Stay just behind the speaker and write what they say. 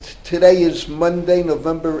Today is Monday,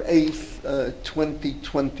 November 8th,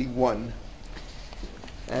 2021.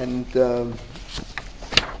 And I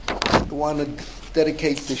want to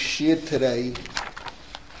dedicate the shir today.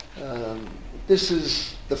 This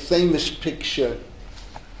is the famous picture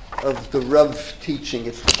of the Rav teaching.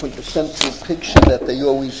 It's the quintessential picture that they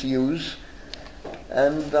always use.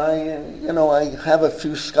 And I have a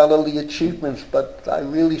few scholarly achievements, but I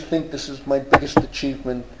really think this is my biggest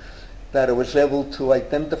achievement, that I was able to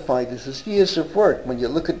identify. This is years of work. When you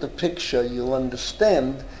look at the picture, you'll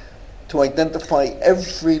understand to identify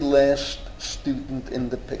every last student in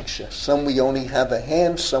the picture. Some we only have a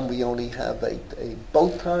hand, some we only have a bow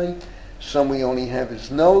tie, some we only have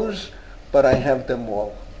his nose, but I have them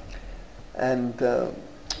all. And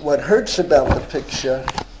what hurts about the picture,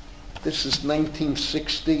 this is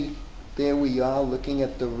 1960. There we are looking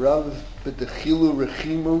at the Rav, B'dechilu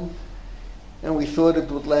Rechimu, and we thought it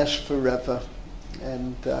would last forever.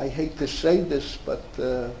 And I hate to say this, but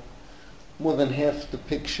more than half the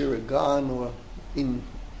picture are gone or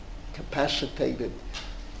incapacitated.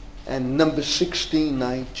 And number 16,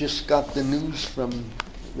 I just got the news from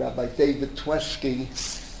Rabbi David Tweski.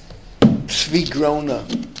 Tzvi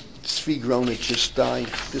Genauer just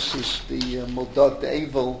died. This is the Modot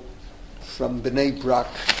Evil from Bnei Brak.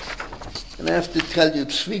 And I have to tell you,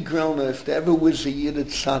 Tzvi Genauer, if there ever was a Yid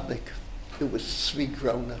Tzaddik, it was Tzvi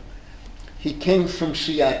Genauer. He came from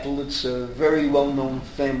Seattle. It's a very well-known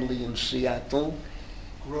family in Seattle.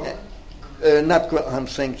 I'm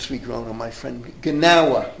saying Tzvi Genauer, my friend.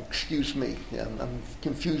 Genauer, excuse me. I'm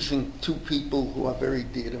confusing two people who are very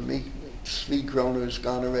dear to me. Tzvi Genauer is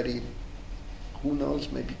gone already, who knows,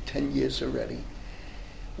 maybe 10 years already.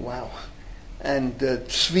 Wow. And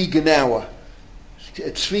Tzvi Genauer.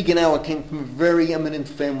 Tzvi Genauer came from a very eminent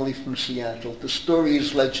family from Seattle. The story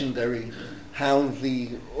is legendary, how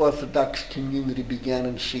the Orthodox community began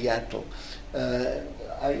in Seattle.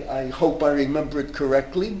 I hope I remember it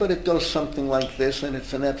correctly, but it goes something like this, and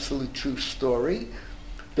it's an absolute true story.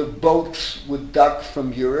 The boats would dock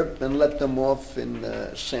from Europe and let them off in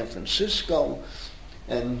San Francisco.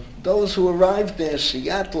 And those who arrived there,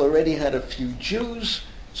 Seattle already had a few Jews,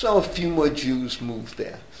 so a few more Jews moved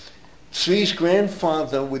there. Tzvi's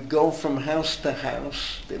grandfather would go from house to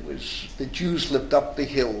house. The Jews lived up the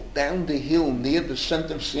hill, down the hill near the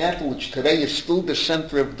center of Seattle, which today is still the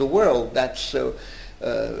center of the world. That's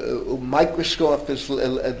Microsoft is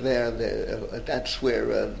there. That's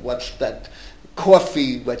where what's that?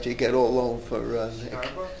 Coffee, what you get all over.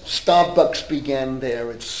 Starbucks began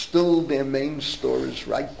there. It's still their main store is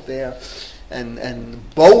right there, and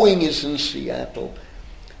Boeing is in Seattle,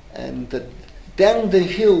 and down the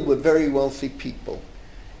hill were very wealthy people.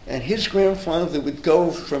 And his grandfather would go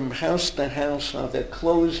from house to house on their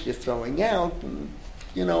clothes you're throwing out and,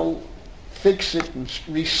 fix it and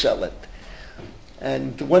resell it.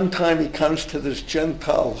 And one time he comes to this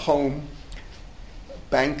Gentile home,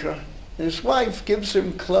 banker, and his wife gives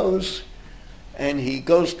him clothes, and he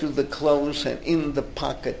goes through the clothes, and in the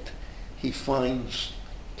pocket he finds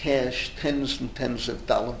cash, tens and tens of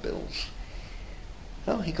dollar bills.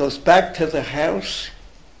 Well, he goes back to the house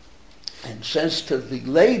and says to the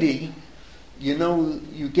lady,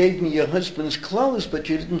 you gave me your husband's clothes, but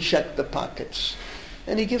you didn't check the pockets.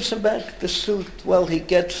 And he gives him back the suit. Well,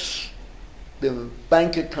 the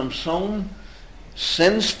banker comes home,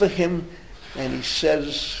 sends for him, and he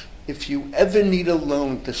says, if you ever need a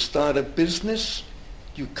loan to start a business,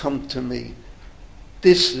 you come to me.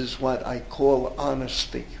 This is what I call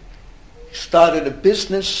honesty. He started a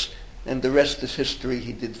business, and the rest is history.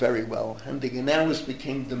 He did very well. And the Genauers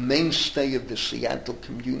became the mainstay of the Seattle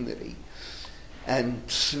community. And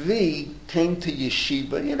Tzvi came to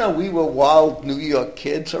yeshiva. We were wild New York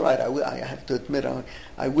kids. All right, I have to admit,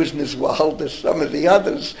 I wasn't as wild as some of the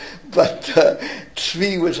others. But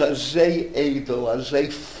Tzvi was azay edel,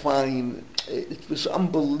 azay fine. It was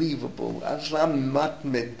unbelievable. Azam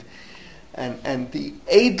matmid. And the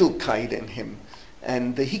edelkeit in him.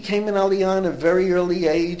 And he came in Aliyah at a very early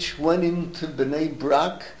age, went into Bnei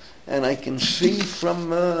Brak, and I can see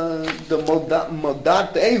from the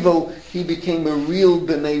Modat Evil, he became a real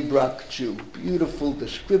Bnei Brak Jew. Beautiful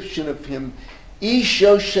description of him.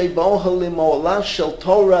 Isho sheboha limola shel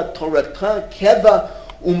Torah, Torata keva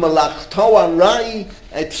umalachto arai,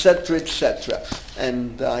 etc., etc.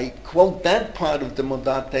 And I quote that part of the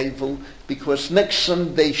Modat Evil because next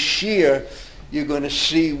Sunday shir, you're going to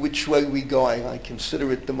see which way we go. I consider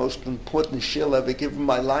it the most important shir I've ever given in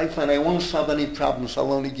my life, and I won't solve any problems.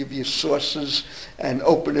 I'll only give you sources and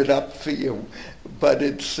open it up for you. But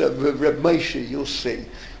it's Reb Moshe, you'll see.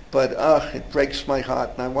 But it breaks my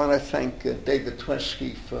heart, and I want to thank David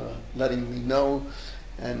Tweski for letting me know.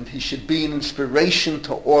 and he should be an inspiration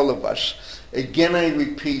to all of us. Again, I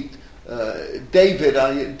repeat, David,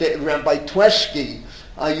 Rabbi Twesky,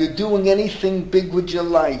 are you doing anything big with your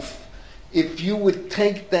life? If you would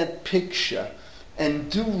take that picture and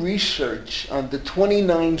do research on the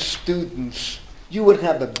 29 students, you would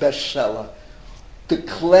have a bestseller. The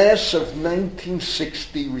class of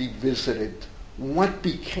 1960 revisited. What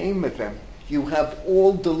became of them? You have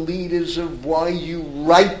all the leaders of YU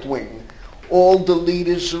right-wing, all the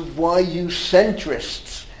leaders of YU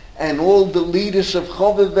centrists, and all the leaders of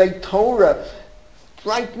Chovevei Torah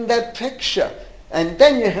right in that picture. And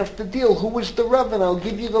then you have to deal, who was the Rav? And I'll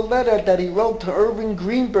give you the letter that he wrote to Irving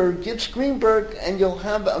Greenberg, Yitz Greenberg, and you'll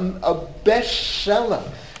have a bestseller.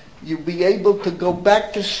 You'll be able to go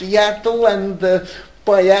back to Seattle and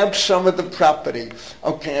buy out some of the property.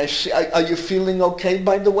 Okay, I see. Are you feeling okay,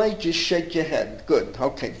 by the way? Just shake your head. Good.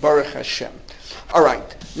 Okay, Baruch Hashem. All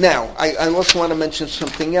right. Now, I also want to mention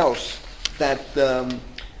something else that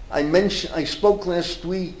I spoke last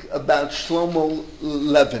week about Shlomo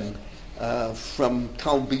Levin from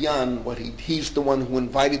Talbiyan. He's the one who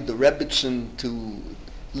invited the Rebbitzin to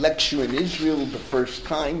lecture in Israel the first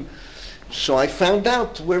time. So I found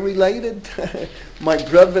out we're related. My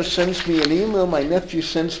brother sends me an email. My nephew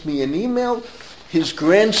sends me an email. His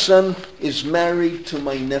grandson is married to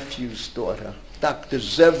my nephew's daughter, Dr.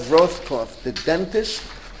 Zev Rothkopf, the dentist.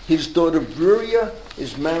 His daughter Bruria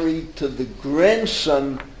is married to the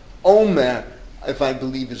grandson, Omer, if I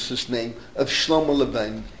believe is his name, of Shlomo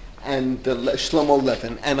Levin. And Shlomo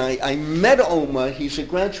Levin. And I met Omer. He's a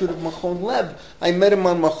graduate of Machon Lev. I met him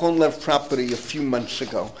on Machon Lev property a few months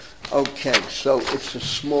ago. Okay, so it's a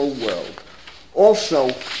small world.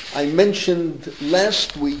 Also, I mentioned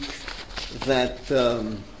last week that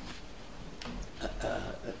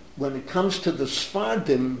when it comes to the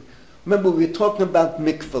Sfardim, remember we were talking about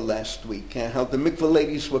mikveh last week, how the mikveh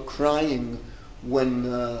ladies were crying when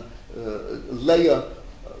Leah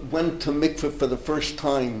went to mikveh for the first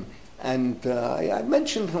time, and I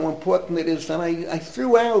mentioned how important it is, and I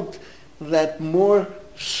threw out that more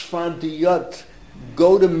Sfardiyot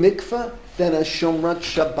go to mikveh than a Shomrat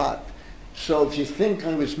Shabbat. So if you think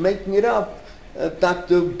I was making it up,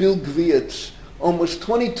 Dr. Bill Gvietz, almost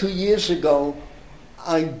 22 years ago,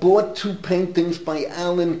 I bought 2 paintings by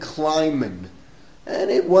Alan Kleiman,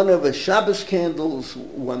 and one of the Shabbos candles,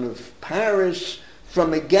 one of Paris,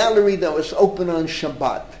 from a gallery that was open on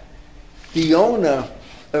Shabbat. The owner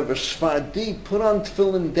of a Sfardi put on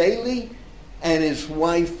tefillin daily, and his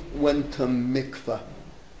wife went to mikveh.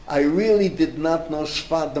 I really did not know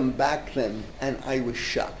Sfardim back then, and I was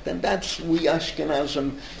shocked. And that's, we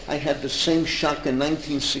Ashkenazim, I had the same shock in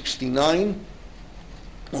 1969,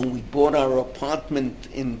 when we bought our apartment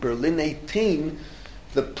in Berlin 18.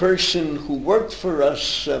 The person who worked for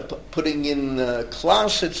us, putting in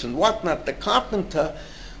closets and whatnot, the carpenter,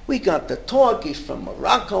 we got to talk. He's from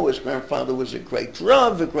Morocco. His grandfather was a great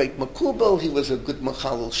Rav, a great Makubal. He was a good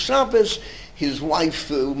Mechalel Shabbos. His wife,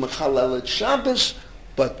 Mechalelet Shabbos.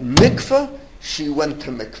 But mikveh, she went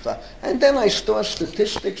to mikveh. And then I saw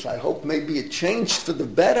statistics. I hope maybe it changed for the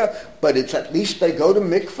better, but it's at least they go to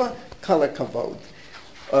mikveh. Kol hakavod.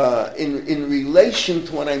 In relation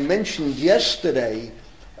to what I mentioned yesterday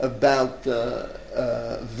about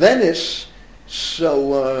Venice,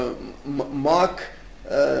 so Mark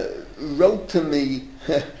wrote to me,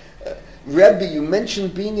 Rebbe, you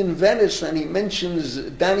mentioned being in Venice, and he mentions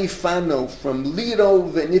Danny Fano from Lido,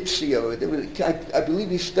 Venezia. I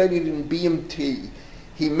believe he studied in BMT.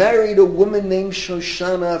 He married a woman named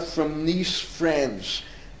Shoshana from Nice, France.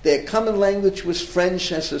 Their common language was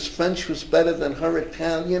French, as his French was better than her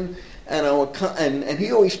Italian, and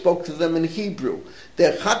he always spoke to them in Hebrew.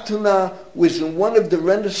 Their Chatuna was in one of the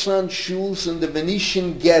Renaissance shuls in the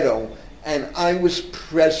Venetian ghetto, and I was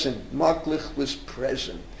present. Marklich was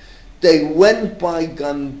present. They went by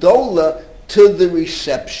gondola to the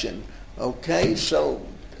reception. Okay, so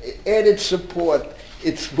added support.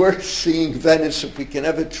 It's worth seeing Venice if we can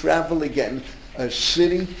ever travel again. A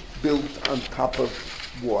city built on top of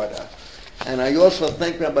water. And I also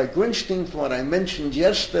thank Rabbi Grinstein for what I mentioned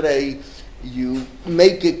yesterday. You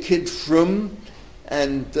make a kid frum,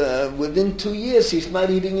 and within 2 years he's not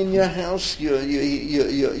eating in your house.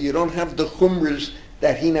 You don't have the chumras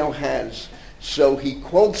that he now has. So he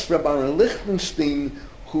quotes Rabbi Lichtenstein,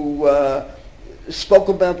 who spoke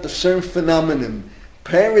about the certain phenomenon.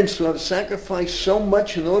 Parents who have sacrificed so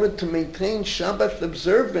much in order to maintain Shabbat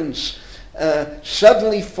observance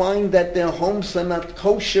suddenly find that their homes are not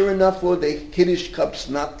kosher enough, or their Kiddush cups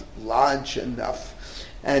not large enough.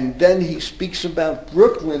 And then he speaks about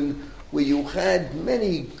Brooklyn, where you had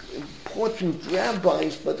many important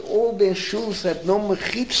rabbis, but all their shuls had no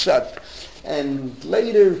mechitzat. And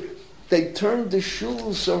later they turned the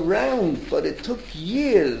shuls around, but it took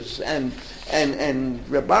years. And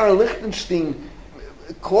Rabbi Lichtenstein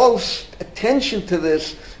calls attention to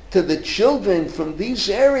this, to the children from these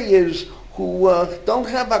areas who don't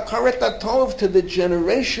have hakarat hatov, to the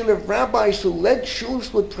generation of rabbis who led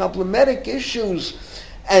shuls with problematic issues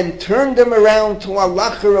and turned them around to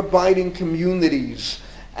halacha-abiding communities.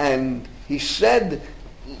 And he said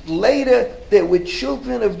later there were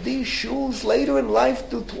children of these shuls later in life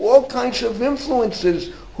due to all kinds of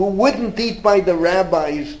influences who wouldn't eat by the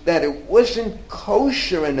rabbis, that it wasn't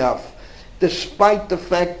kosher enough, despite the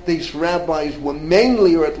fact these rabbis were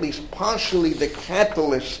mainly, or at least partially, the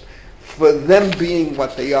catalyst for them being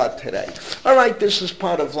what they are today. All right, this is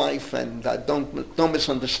part of life, and don't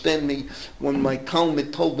misunderstand me. When my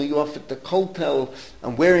Talmud told me off at the kotel,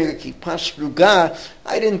 I'm wearing a kippas ruga,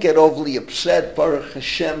 I didn't get overly upset. Baruch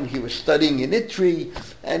Hashem, he was studying in Itri,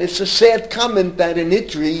 and it's a sad comment that in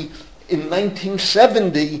Itri, in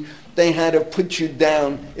 1970, they had to put you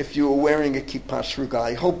down if you were wearing a kippas ruga.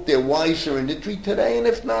 I hope they're wiser in Itri today, and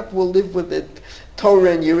if not, we'll live with it.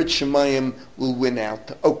 Torah and Yirat Shemayim will win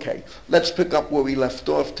out. Okay, let's pick up where we left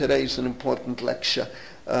off. Today's an important lecture.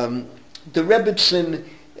 The Rebbitzin,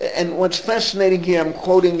 and what's fascinating here, I'm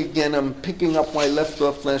quoting again, I'm picking up where I left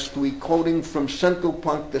off last week, quoting from Central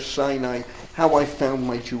Park to Sinai, How I Found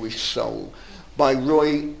My Jewish Soul, by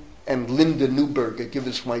Roy and Linda Neuberger, give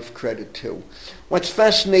his wife credit too. What's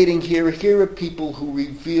fascinating here are people who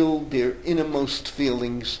reveal their innermost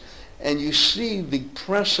feelings, and you see the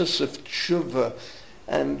process of tshuva.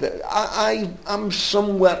 And I'm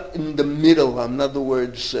somewhat in the middle. In other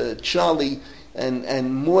words, Charlie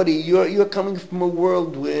and Morty, you're coming from a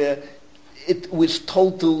world where it was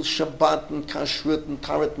total Shabbat and Kashrut and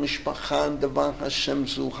Tarat Mishpacha and Devar Hashem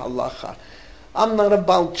Zu Halacha. I'm not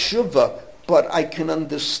about tshuva, but I can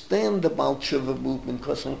understand the Baal Tshuva movement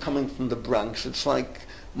because I'm coming from the Bronx. It's like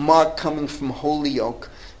Mark coming from Holyoke.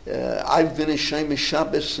 I've been a Shemesh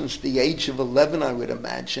Shabbos since the age of 11, I would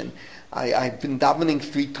imagine. I've been davening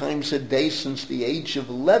 3 times a day since the age of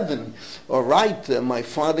 11. All right, my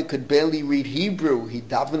father could barely read Hebrew. He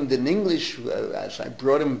davened in English as I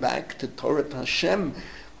brought him back to Torah Hashem.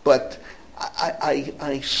 But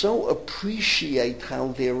I so appreciate how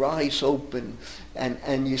their eyes open.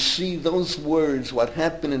 And you see those words, what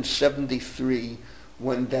happened in 73,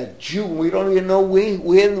 when that Jew, we don't even know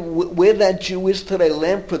where that Jew is today,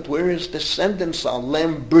 Lambert, where his descendants are,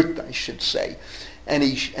 Lambert, I should say.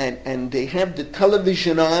 And they have the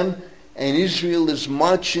television on, and Israel is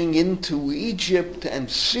marching into Egypt and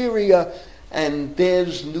Syria, and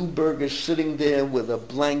there's Neubergers sitting there with a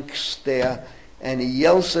blank stare, and he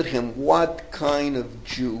yells at him, "What kind of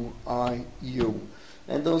Jew are you?"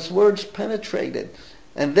 And those words penetrated.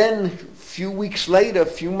 And then a few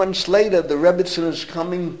months later, the Rebbitzin is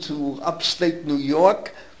coming to upstate New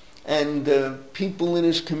York, and people in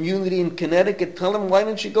his community in Connecticut tell him, "Why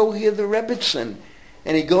don't you go hear the Rebbitzin?"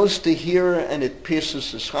 And he goes to hear, and it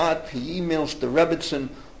pierces his heart. He emails the Rebbitzin,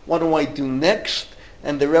 "What do I do next?"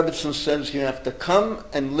 And the Rebbitzin says, "You have to come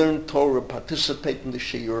and learn Torah, participate in the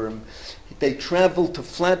Shiurim." They travel to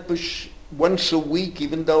Flatbush once a week,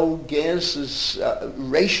 even though gas is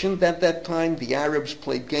rationed at that time. The Arabs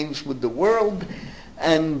played games with the world,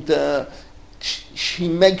 and they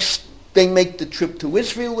make the trip to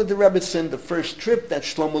Israel with the Rebbitzin, the first trip that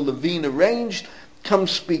Shlomo Levine arranged, come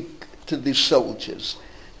speak to the soldiers.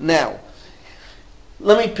 Now,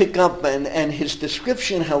 let me pick up and his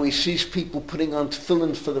description, how he sees people putting on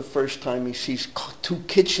tefillin for the first time. He sees 2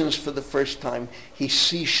 kitchens for the first time. He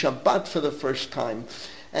sees Shabbat for the first time.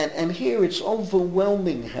 And here it's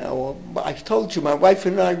overwhelming how, I told you, my wife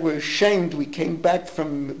and I were ashamed. We came back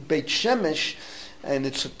from Beit Shemesh, and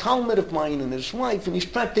it's a Talmud of mine and his wife, and he's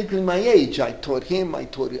practically my age. I taught him,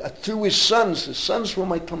 through his sons were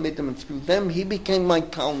my Talmidim, and through them he became my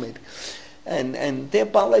Talmud. And their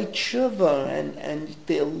Balei Tshuva, and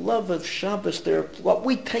their love of Shabbos, they're what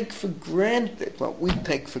we take for granted.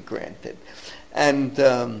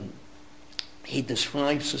 And he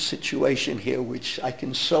describes a situation here which I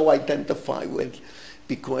can so identify with,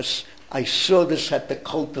 because I saw this at the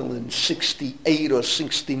Kotel in 68 or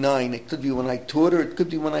 69. It could be when I taught, or it could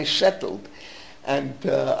be when I settled. And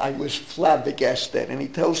I was flabbergasted. And he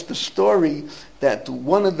tells the story that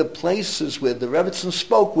one of the places where the Rebbitzin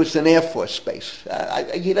spoke was an Air Force base.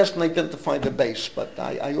 He doesn't identify the base, but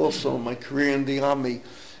I also, in my career in the Army,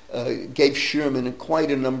 gave Sherman in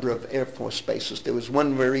quite a number of Air Force bases. There was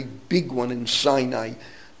one very big one in Sinai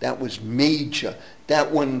that was major.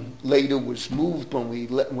 That one later was moved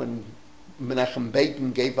when Menachem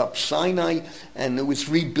Begin gave up Sinai, and it was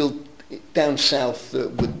rebuilt down south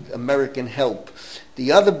with American help.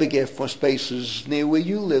 The other big Air Force base is near where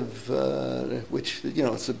you live, which,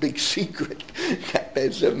 it's a big secret that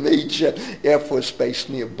there's a major Air Force base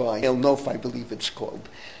nearby. Janoff, I believe it's called.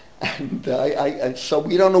 And so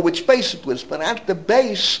we don't know which base it was, but at the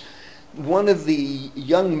base, one of the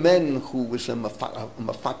young men who was a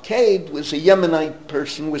mafaked was a Yemenite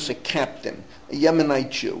person, was a captain, a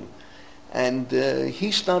Yemenite Jew. And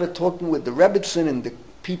he started talking with the Rebbitzin and the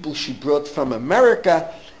people she brought from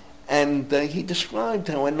America, and he described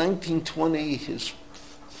how in 1920 his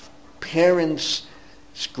parents,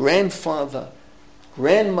 his grandfather,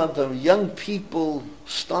 grandmother, young people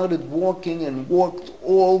started walking and walked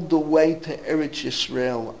all the way to Eretz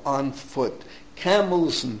Yisrael on foot.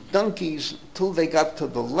 Camels and donkeys until they got to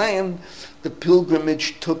the land. The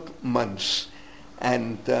pilgrimage took months.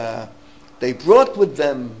 And they brought with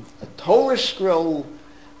them a Torah scroll,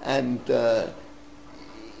 and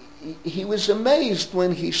he was amazed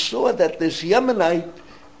when he saw that this Yemenite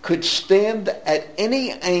could stand at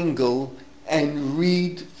any angle and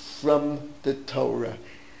read from the Torah.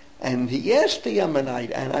 And he asked the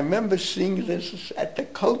Yemenite, and I remember seeing this at the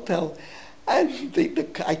Kotel, and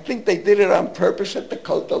I think they did it on purpose at the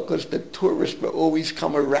Kotel because the tourists would always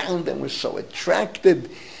come around and were so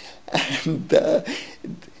attracted. And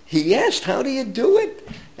he asked, how do you do it?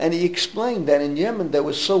 And he explained that in Yemen they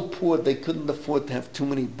were so poor they couldn't afford to have too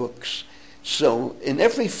many books. So in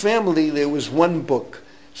every family there was one book.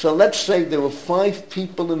 So let's say there were 5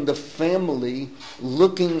 people in the family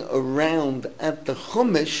looking around at the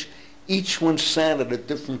Chumash. Each one sat at a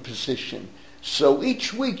different position. So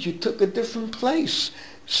each week you took a different place.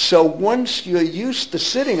 So once you're used to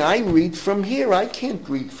sitting, I read from here. I can't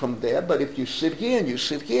read from there. But if you sit here and you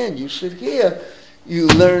sit here and you sit here, you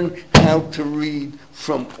learn how to read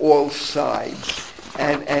from all sides.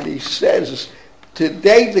 And he says,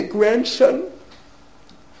 today the grandson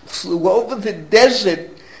flew over the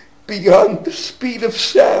desert beyond the speed of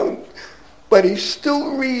sound, but he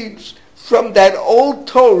still reads from that old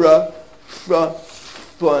Torah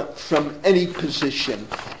from any position.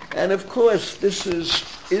 And of course, this is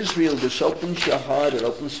Israel. This opens your heart. It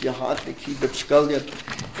opens your heart to Kibbutz Galiot.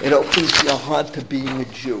 It opens your heart to being a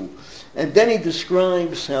Jew. And then he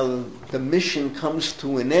describes how the mission comes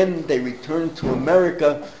to an end. They return to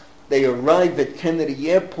America. They arrive at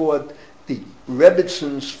Kennedy Airport. The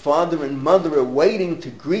Rebbitzins' father and mother are waiting to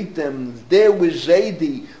greet them. There was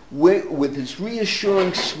Zaidi with his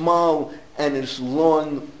reassuring smile and his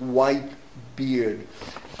long white beard.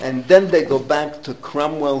 And then they go back to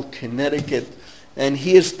Cromwell, Connecticut, and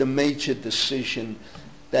here's the major decision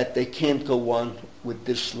that they can't go on with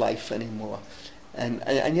this life anymore. And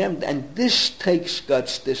this takes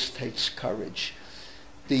guts, this takes courage.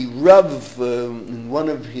 The Rav, in one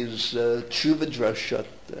of his tshuva drashot,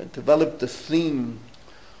 developed the theme,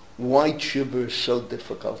 why tshuva is so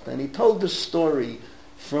difficult. And he told the story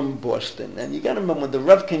from Boston. And you got to remember, when the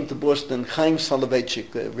Rav came to Boston, Chaim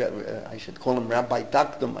Soloveitchik, I should call him Rabbi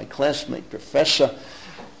Doctor, my classmate, Professor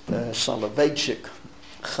Soloveitchik,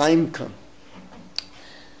 Chaimka.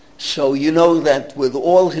 So you know that with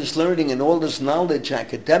all his learning and all his knowledge,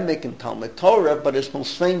 academic and Talmud Torah, but his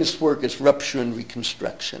most famous work is Rupture and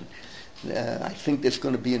Reconstruction. I think there's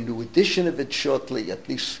going to be a new edition of it shortly, at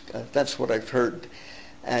least that's what I've heard.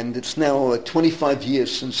 And it's now 25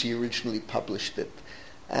 years since he originally published it.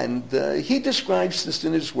 And he describes this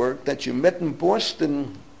in his work, that you met in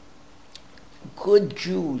Boston good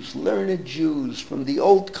Jews, learned Jews from the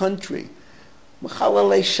old country. I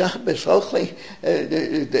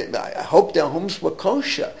hope their homes were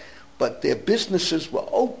kosher, but their businesses were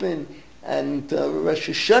open. And Rosh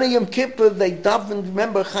Hashanah Yom Kippur, they davened,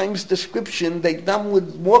 remember Chaim's description, they davened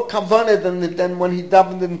with more kavanah than when he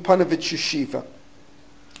davened in Panovich Yeshiva.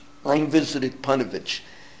 I visited Panovich.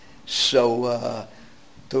 So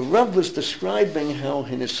the Rav was describing how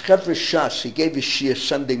in his Chevra Shas, he gave his shiur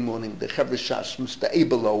Sunday morning, the Chevra Shas, Mr.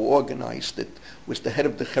 Abelo organized it, was the head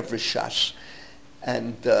of the Chevra Shas.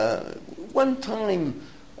 And one time,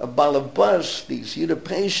 a balabas, these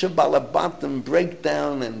Europäische Balabatim break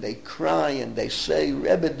down and they cry and they say,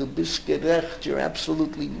 Rebbe, du bist gerecht, you're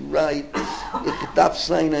absolutely right. Ich darf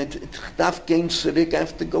sein, ich darf gehen zurück, I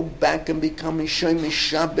have to go back and become a Shomer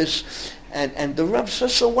Shabbos. And the Rav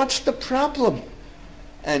says, so what's the problem?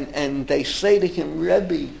 And they say to him,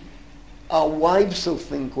 Rebbe, our wives will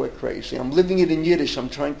think we're crazy. I'm living it in Yiddish, I'm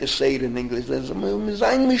trying to say it in English.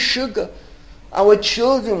 Our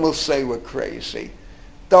children will say we're crazy.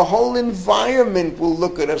 The whole environment will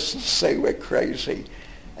look at us and say we're crazy.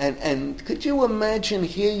 And could you imagine,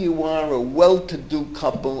 here you are, a well-to-do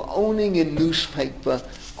couple, owning a newspaper,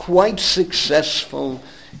 quite successful,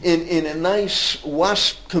 in a nice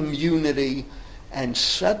WASP community, and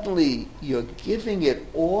suddenly you're giving it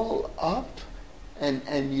all up,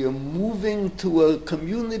 and you're moving to a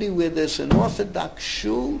community where there's an Orthodox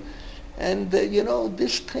shul, and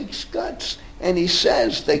this takes guts. And he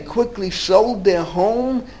says they quickly sold their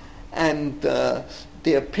home, and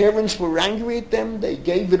their parents were angry at them. They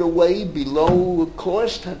gave it away below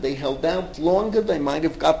cost. Had they held out longer, they might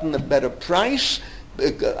have gotten a better price.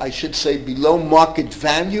 I should say below market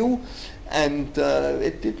value. And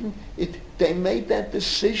it didn't. They made that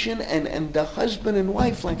decision, and the husband and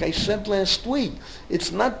wife, like I said last week,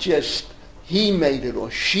 it's not just he made it or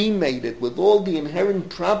she made it, with all the inherent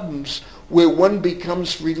problems where one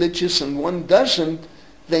becomes religious and one doesn't.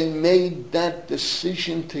 They made that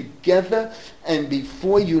decision together, and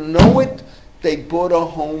before you know it, they bought a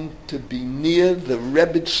home to be near the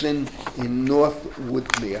Rebbetzin in North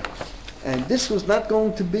Woodmere. And this was not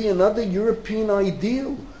going to be another European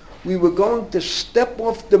ideal. We were going to step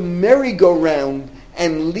off the merry-go-round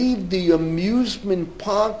and leave the amusement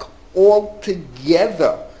park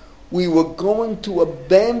altogether. We were going to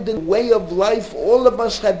abandon a way of life all of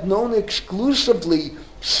us had known exclusively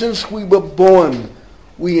since we were born.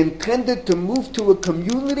 We intended to move to a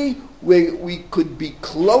community where we could be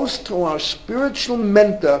close to our spiritual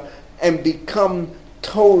mentor and become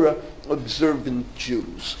Torah-observant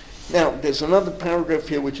Jews. Now, there's another paragraph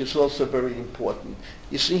here which is also very important.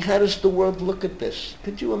 You see, how does the world look at this?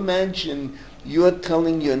 Could you imagine you're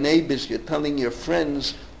telling your neighbors, you're telling your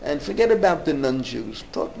friends, and forget about the non-Jews,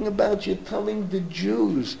 talking about you're telling the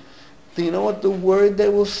Jews. Do you know what the word they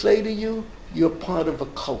will say to you? You're part of a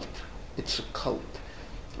cult. It's a cult.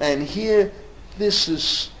 And here, this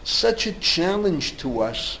is such a challenge to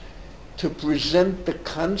us to present the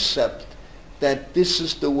concept that this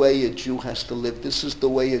is the way a Jew has to live. This is the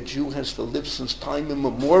way a Jew has to live since time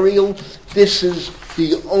immemorial. This is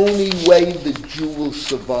the only way the Jew will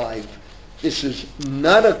survive. This is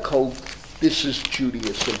not a cult. This is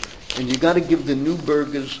Judaism. And you got to give the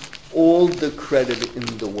Neubergers all the credit in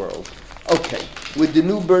the world. Okay, with the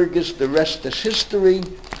Neubergers, the rest is history.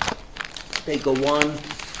 They go on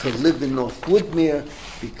to live in North Woodmere,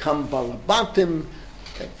 become Balabatim,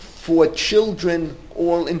 4 children,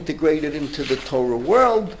 all integrated into the Torah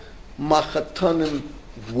world, Machatanim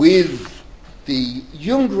with the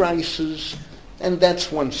Jungreises, and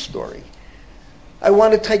that's one story. I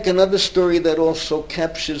want to take another story that also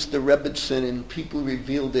captures the Rebbitzin, and people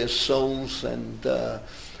reveal their souls, and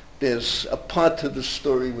there's a part to the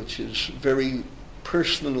story which is very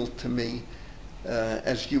personal to me,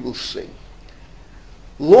 as you will see.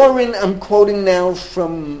 Lauren, I'm quoting now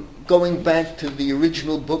from going back to the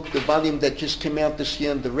original book, the volume that just came out this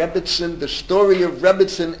year on the Rebbitzin, the story of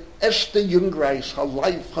Rebbitzin Esther Jungreis, her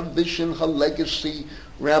life, her vision, her legacy,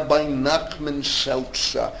 Rabbi Nachman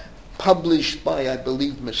Seltzer, published by, I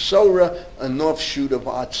believe, Masora, an offshoot of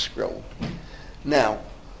Art Scroll. Now,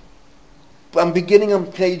 I'm beginning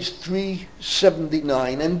on page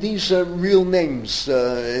 379, and these are real names.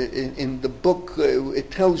 In the book,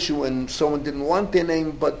 it tells you, and someone didn't want their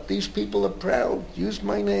name, but these people are proud. Use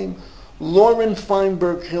my name. Lauren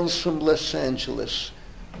Feinberg hails from Los Angeles.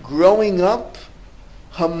 Growing up,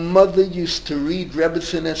 her mother used to read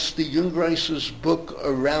Rebbetzin Esther Jungreis' book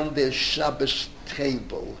around their Shabbos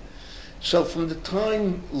table. So from the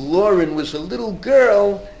time Lauren was a little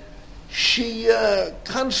girl, she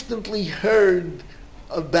constantly heard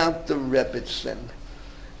about the Rebbetzin.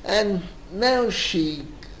 And now she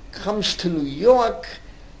comes to New York,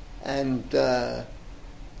 and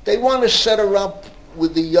they want to set her up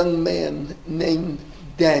with a young man named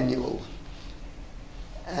Daniel.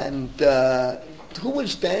 And who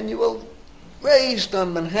was Daniel? Raised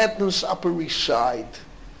on Manhattan's Upper East Side.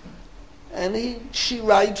 And she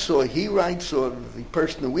writes, or he writes, or the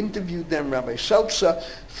person who interviewed them, Rabbi Seltzer,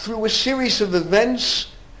 through a series of events,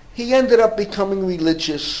 he ended up becoming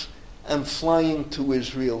religious and flying to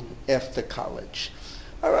Israel after college.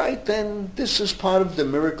 All right, then this is part of the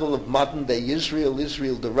miracle of modern-day Israel.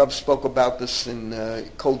 The Rav spoke about this in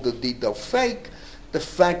Kol Dodido Fake. The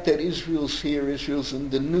fact that Israel's here, Israel's in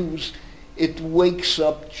the news, it wakes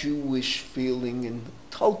up Jewish feeling in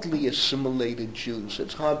totally assimilated Jews.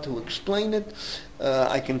 It's hard to explain it.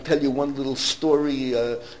 I can tell you one little story.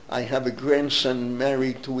 I have a grandson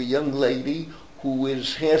married to a young lady who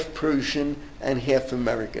is half Persian and half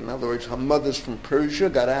American. In other words, her mother's from Persia,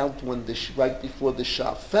 got out when right before the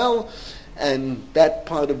Shah fell, and that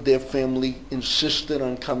part of their family insisted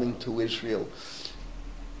on coming to Israel.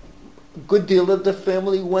 a good deal of the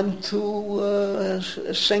family went to not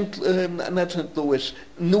St. Louis,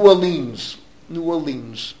 New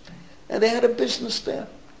Orleans, and they had a business there.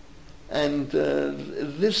 And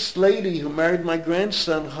this lady who married my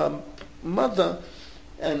grandson, her mother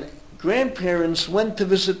and grandparents went to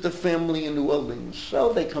visit the family in New Orleans.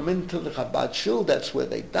 So they come into the Chabad Shul, that's where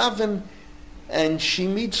they daven, and she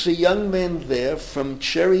meets a young man there from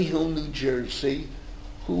Cherry Hill, New Jersey,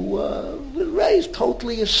 who was raised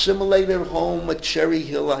totally assimilated home at Cherry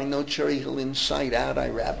Hill. I know Cherry Hill inside out. I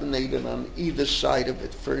rabbinated on either side of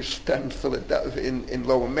it, first in Philadelphia, in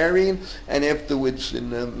Lower Merion, and afterwards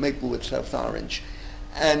in Maplewood, South Orange.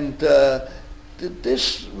 And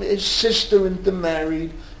his sister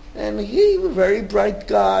intermarried, and he, a very bright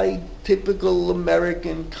guy, typical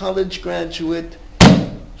American college graduate,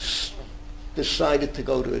 decided to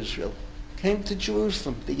go to Israel. Came to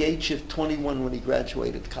Jerusalem at the age of 21 when he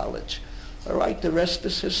graduated college. All right, the rest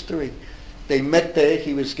is history. They met there.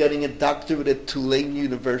 He was getting a doctorate at Tulane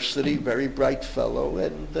University, very bright fellow,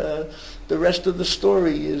 and the rest of the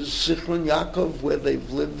story is Zichron Yaakov, where they've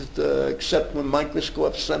lived, except when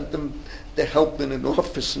Microsoft sent them to help in an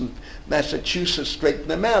office in Massachusetts, straighten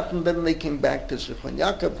them out, and then they came back to Zichron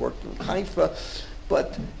Yaakov, worked in Haifa.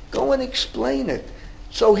 But go and explain it.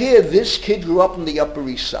 So here, this kid grew up on the Upper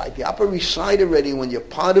East Side. The Upper East Side already, when you're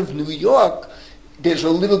part of New York, there's a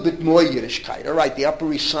little bit more Yiddishkeit. All right, the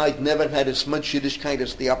Upper East Side never had as much Yiddishkeit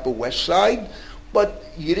as the Upper West Side, but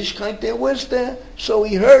Yiddishkeit there was there. So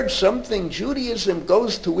he heard something. Judaism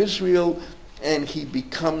goes to Israel, and he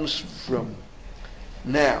becomes frum.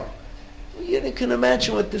 Now, you can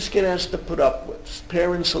imagine what this kid has to put up with. His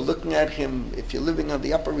parents are looking at him. If you're living on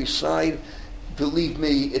the Upper East Side, believe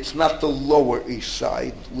me, it's not the Lower East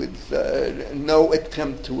Side, with no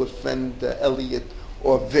attempt to offend Elliot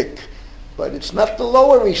or Vic. But it's not the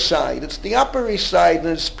Lower East Side, it's the Upper East Side, and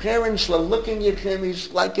his parents are looking at him, he's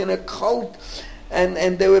like in a cult,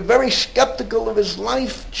 and they were very skeptical of his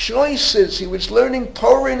life choices. He was learning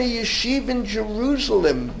Torah in a yeshiva in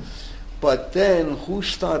Jerusalem. But then, who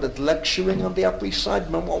started lecturing on the Upper East Side?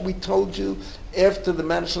 Remember what we told you after the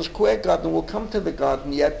Madison Square Garden? We'll come to the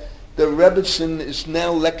garden yet. The Rebbitzin is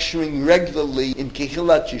now lecturing regularly in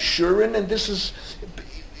Kehillat Yeshurun, and this is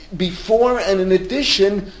before and in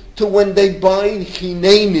addition to when they buy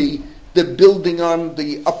Hineni, the building on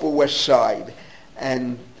the Upper West Side.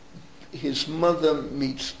 And his mother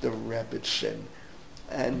meets the Rebbitzin.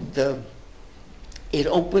 And it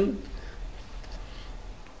opened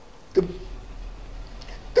the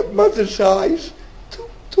mother's eyes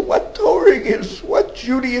to what Torah is, what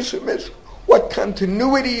Judaism is, what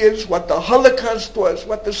continuity is, what the Holocaust was,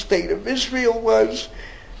 what the state of Israel was.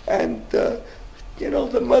 And, the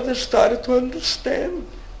mother started to understand.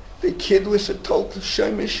 The kid was a total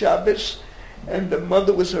Shomer Shabbos, and the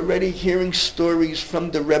mother was already hearing stories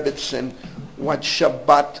from the Rebbitzin, what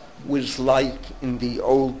Shabbat was like in the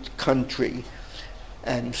old country.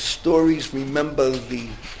 And stories, remember the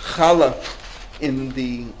challah in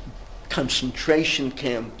the concentration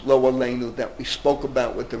camp, Lo Aleinu, that we spoke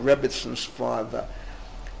about with the Rebbitzins' father.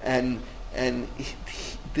 And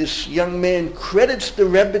this young man credits the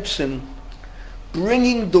Rebbitzin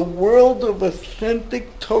bringing the world of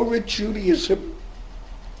authentic Torah Judaism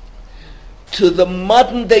to the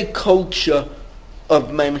modern day culture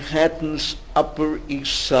of Manhattan's Upper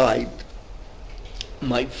East Side.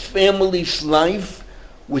 My family's life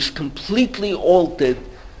was completely altered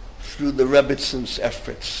through the Rebbitzins'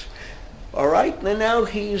 efforts. All right, and now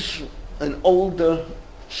he's an older,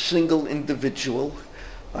 single individual.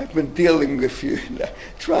 I've been dealing with you,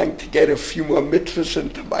 trying to get a few more mitzvahs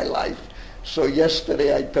into my life. So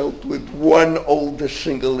yesterday I dealt with one older,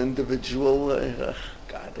 single individual.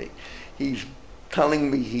 He's telling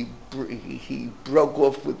me he broke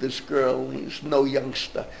off with this girl. He's no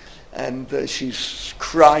youngster. And she's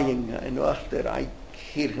crying. I know that I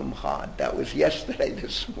hit him hard. That was yesterday.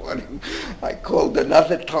 This morning I called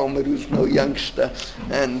another Talmud who's no youngster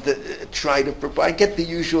and tried to prepare. I get the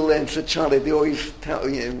usual answer, Charlie. They always tell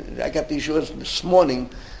you. I got the usual answer this morning.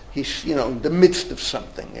 He's, in the midst of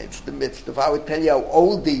something. It's the midst of. I would tell you how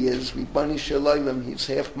old he is. Ribbani Shalom, he's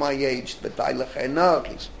half my age. But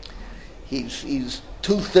he's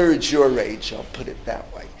 2/3 your age. I'll put it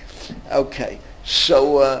that way. Okay,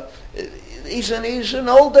 so. He's an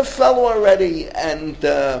older fellow already, and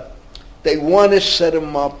they want to set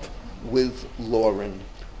him up with Lauren.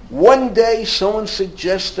 One day, someone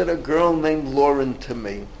suggested a girl named Lauren to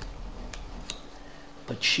me,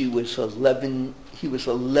 but he was 11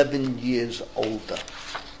 years older.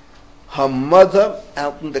 Her mother,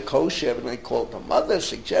 out in the coast, they called her mother,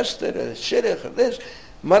 suggested a shidduch of this.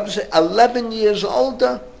 Mother said, 11 years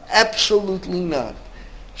older, Absolutely not.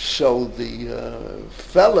 So the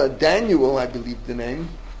fella, Daniel, I believe the name,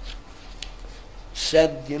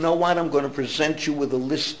 said, you know what, I'm going to present you with a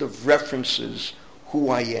list of references who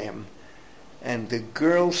I am. And the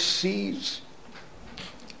girl sees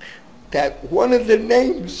that one of the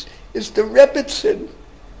names is the Rebbitzin.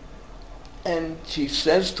 And she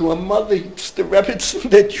says to her mother, it's the Rebbitzin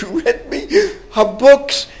that you read me, her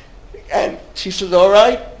books. And she says, all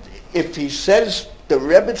right, if he says the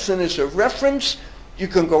Rebbitzin is a reference, you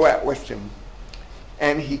can go out with him.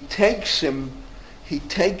 And he takes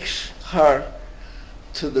her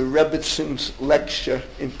to the Rebbitzins lecture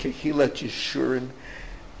in Kehillat Yeshurun.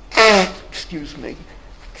 Excuse me.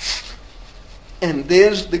 And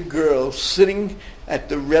there's the girl sitting at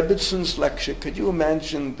the Rebbitzins lecture. Could you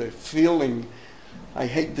imagine the feeling? I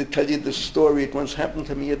hate to tell you the story. It once happened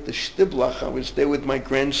to me at the Shtiblach. I was there with my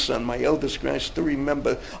grandson, my eldest grandson. I still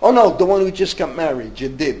remember. Oh no, the one who just got married.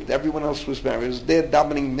 Yedid. Everyone else was married. I was there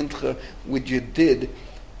davening mincha with Yedid.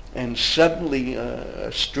 And suddenly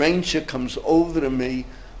a stranger comes over to me.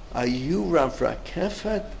 Are you Rav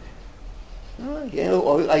Rakefet? Oh, yeah.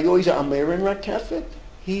 Are you always Amerin Rakefet?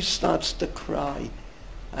 He starts to cry.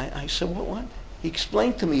 I said, what? He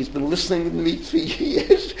explained to me, he's been listening to me for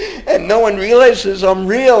years, and no one realizes I'm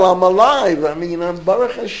real, I'm alive. I mean, I'm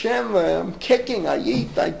Baruch Hashem, I'm kicking, I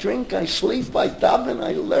eat, I drink, I sleep, I daven,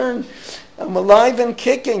 I learn. I'm alive and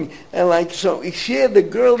kicking. And so here the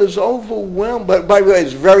girl is overwhelmed. But by the way,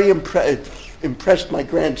 it's very impressed my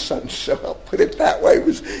grandson, so I'll put it that way.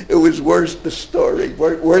 It was worth the story,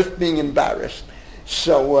 worth being embarrassed.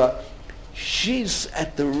 So she's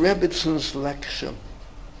at the Rebbitzins lecture,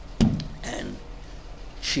 and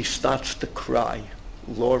she starts to cry.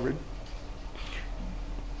 Lauren.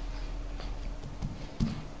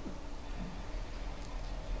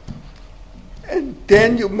 And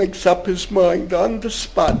Daniel makes up his mind on the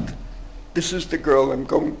spot. This is the girl I'm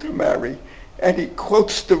going to marry. And he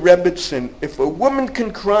quotes the Rebbitzin, if a woman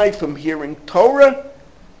can cry from hearing Torah,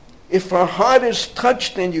 if her heart is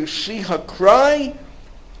touched and you see her cry,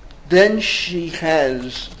 then she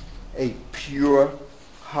has a pure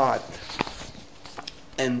heart.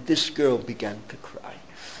 And this girl began to cry.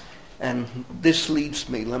 And this leads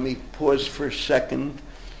me, let me pause for a second,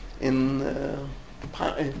 in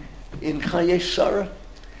Chayei Sarah.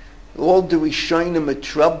 All the Rishonim are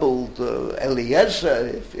troubled.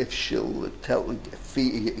 Eliezer, if she'll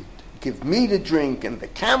give me to drink and the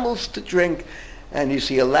camels to drink, and is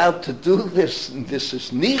he allowed to do this? And this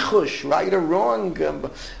is nichush, right or wrong.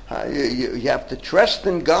 You have to trust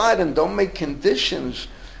in God and don't make conditions.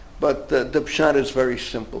 But the pshat is very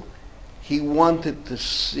simple. He wanted to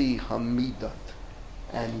see Hamidot.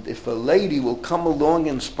 And if a lady will come along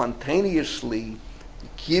and spontaneously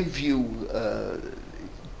give you,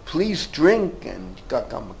 please drink, and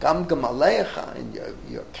gam alecha, and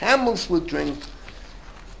your camels will drink,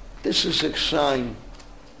 this is a sign,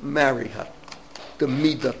 marry her. The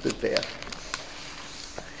midot is there.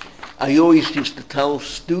 I always used to tell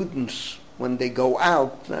students when they go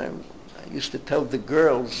out, I used to tell the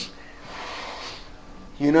girls,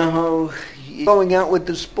 you know how you're going out with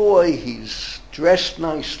this boy, he's dressed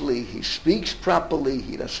nicely, he speaks properly,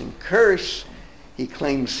 he doesn't curse, he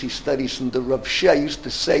claims he studies in the Rav Shi. I used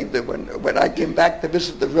to say that when I came back to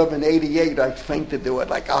visit the Rav in 88, I fainted. There were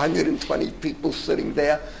like 120 people sitting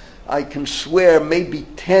there. I can swear maybe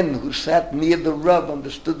 10 who sat near the Rav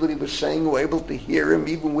understood what he was saying, were able to hear him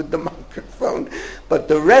even with the microphone. But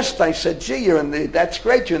the rest, I said, gee, that's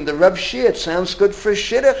great, you're in the Rav Shi, it sounds good for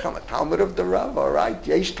Shidduch. I'm a Talmud of the Rav, all right,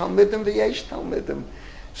 Yesh Talmidim v'Yesh Talmidim.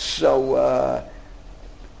 So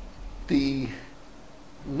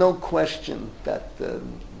no question that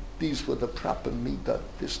these were the proper midah.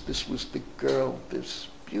 This was the girl, this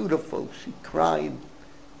beautiful, she cried.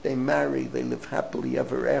 They marry, they live happily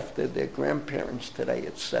ever after, their grandparents today,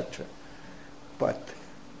 etc. But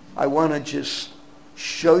I want to just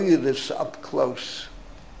show you this up close.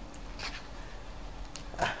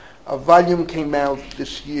 A volume came out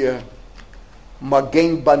this year,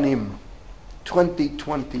 Magen Banim,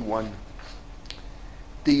 2021.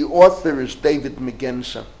 The author is David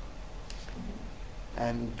Megenza.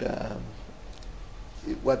 And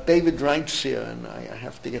what David writes here, and I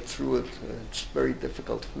have to get through it, it's very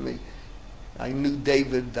difficult for me. I knew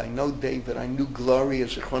David, I know David, I knew Gloria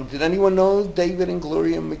Zichron. Did anyone know David and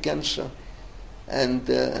Gloria Megenza? And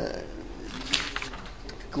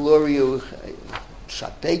Gloria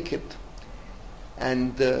Tzadeket.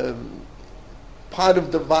 And part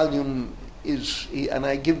of the volume is, and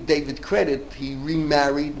I give David credit, he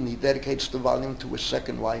remarried and he dedicates the volume to his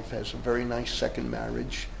second wife, has a very nice second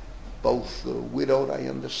marriage, both widowed, I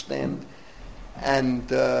understand. and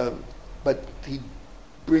but he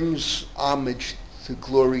brings homage to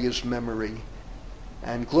Gloria's memory.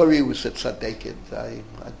 And Gloria was a tzaddiket.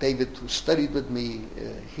 David, who studied with me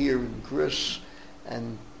here in Grus,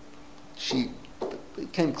 and she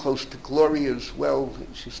came close to Gloria as well.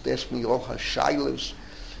 She used to ask me all her shilas.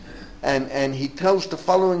 And he tells the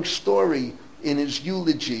following story in his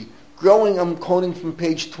eulogy. I'm quoting from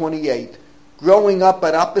page 28. Growing up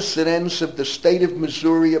at opposite ends of the state of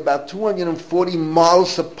Missouri, about 240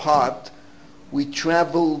 miles apart, we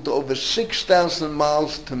traveled over 6,000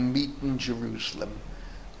 miles to meet in Jerusalem.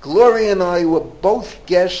 Gloria and I were both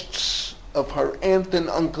guests of her aunt and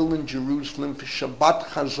uncle in Jerusalem for Shabbat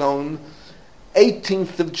Chazon,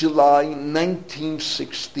 18th of July,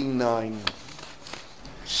 1969.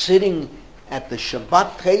 Sitting at the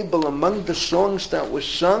Shabbat table among the songs that were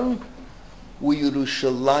sung were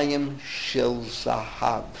Yerushalayim Shel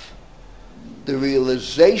Zahav. The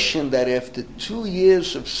realization that after 2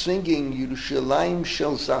 years of singing Yerushalayim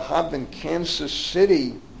Shel Zahav in Kansas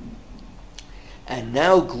City, and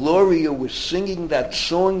now Gloria was singing that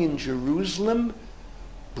song in Jerusalem,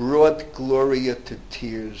 brought Gloria to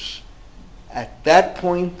tears. At that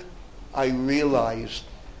point, I realized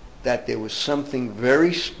that there was something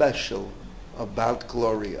very special about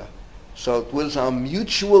Gloria. So it was our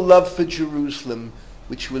mutual love for Jerusalem,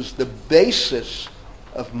 which was the basis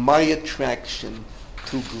of my attraction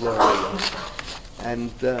to Gloria.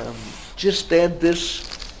 And just add this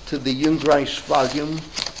to the Jungreis volume,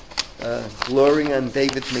 Gloria and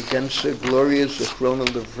David Megenser. Gloria Zichrono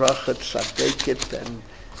Livracha Tzaddiket, and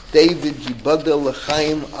David Yibadel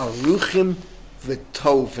L'chaim Aruchim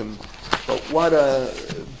V'tovim. But what a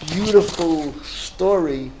beautiful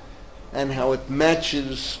story, and how it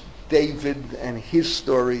matches David and his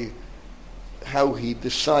story, how he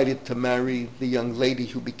decided to marry the young lady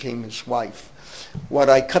who became his wife. What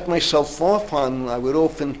I cut myself off on, I would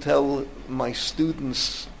often tell my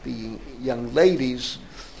students, the young ladies,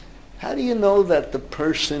 how do you know that the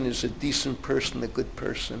person is a decent person, a good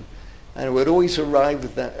person? And I would always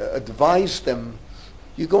advise them,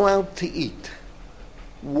 you go out to eat.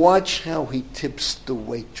 Watch how he tips the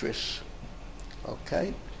waitress.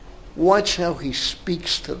 Okay? Watch how he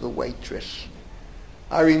speaks to the waitress.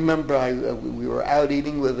 I remember we were out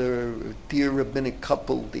eating with a dear rabbinic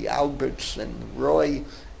couple, the Alberts and Roy,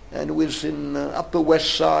 and it was in Upper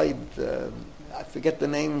West Side. I forget the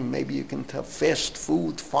name. Maybe you can tell. Fast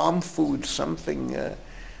food, farm food, something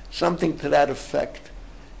to that effect.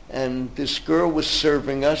 And this girl was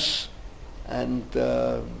serving us, and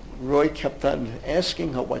Roy kept on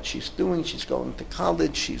asking her what she's doing. She's going to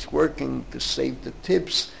college. She's working to save the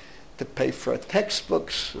tips, to pay for her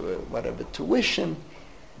textbooks, whatever, tuition.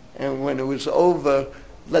 And when it was over,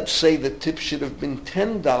 let's say the tip should have been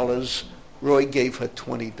 $10, Roy gave her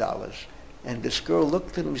 $20. And this girl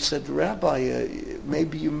looked at him and said, Rabbi,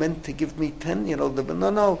 maybe you meant to give me 10,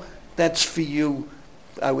 no, that's for you.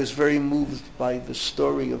 I was very moved by the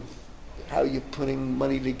story of how you're putting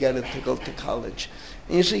money together to go to college.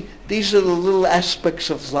 And you see, these are the little aspects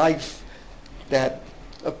of life that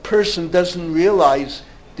a person doesn't realize.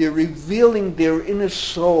 They're revealing their inner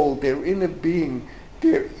soul, their inner being,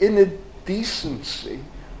 their inner decency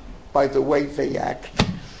by the way they act.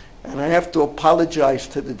 And I have to apologize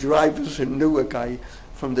to the drivers in Newark.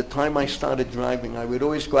 From the time I started driving, I would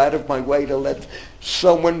always go out of my way to let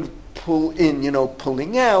someone pull in,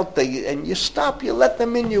 pulling out. And you stop, you let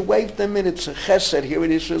them in, you wave them in. It's a chesed. Here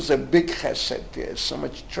it is, it's a big chesed. There's so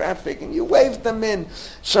much traffic, and you wave them in.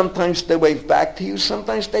 Sometimes they wave back to you.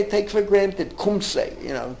 Sometimes they take for granted.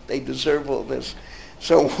 Kumse, they deserve all this.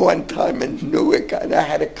 So one time in Newark, I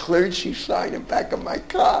had a clergy sign in the back of my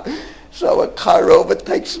car. So a car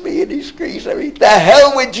overtakes me and he screams at me, the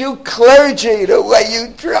hell with you clergy, the way you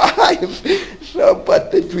drive.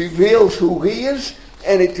 But it reveals who he is,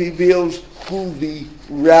 and it reveals who the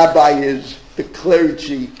rabbi is, the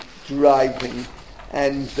clergy driving.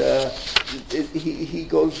 And he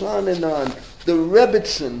goes on and on. The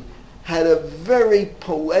Rebbitzin had a very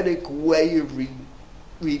poetic way of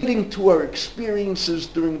relating to our experiences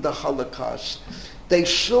during the Holocaust. They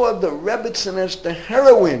saw the Rebbitzin as the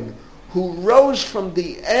heroine who rose from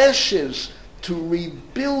the ashes to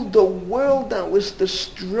rebuild a world that was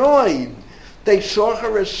destroyed. They saw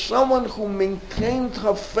her as someone who maintained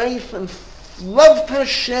her faith and loved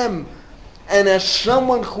Hashem, and as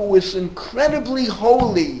someone who was incredibly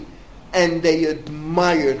holy, and they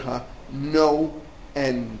admired her no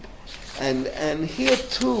end. And here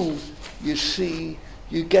too, you see,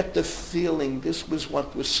 you get the feeling this was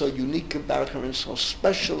what was so unique about her and so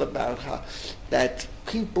special about her, that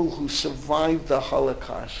people who survived the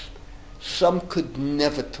Holocaust, some could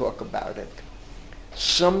never talk about it.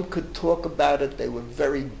 Some could talk about it. They were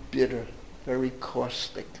very bitter, very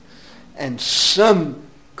caustic. And some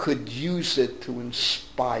could use it to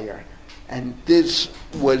inspire. And this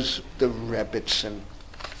was the Rebbitzin.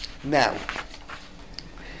 Now,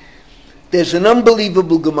 there's an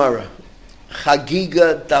unbelievable Gemara,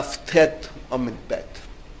 Chagiga Daf Tet Amid Bet.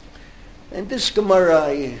 And this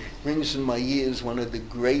Gemara brings in my ears one of the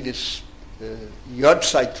greatest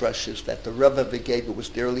Yortzeit drushes that the Rav ever gave. It was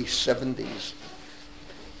the early 70s.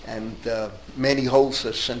 And Manny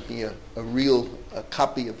Holzer sent me a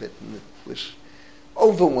copy of it, and it was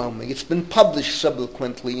overwhelming. It's been published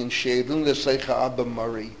subsequently in She'evin L'Seicha Abba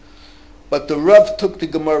Murray. But the Rav took the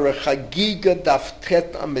Gemara Chagiga Daf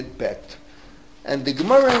Tet Amid Bet. And the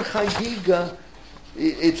Gemara in Chagiga,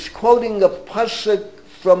 it's quoting a pasuk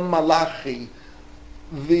from Malachi.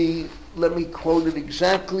 Let me quote it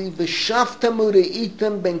exactly. V'shaftamu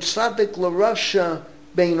re'item ben tzadik l'rasha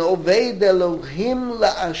ben oved Elohim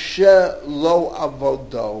la'asher lo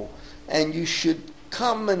avodo. And you should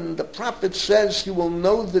come, and the prophet says you will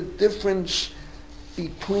know the difference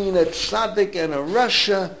between a tzaddik and a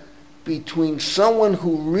rasha, between someone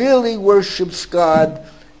who really worships God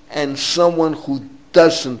and someone who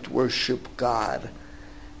doesn't worship God.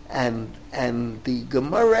 And the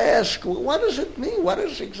Gemara asks, well, what does it mean? What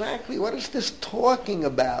is this talking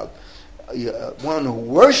about? One who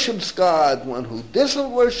worships God, one who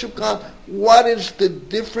doesn't worship God. What is the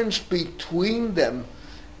difference between them?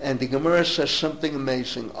 And the Gemara says something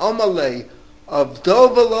amazing. Amalei, avdo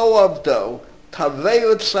v'lo avdo,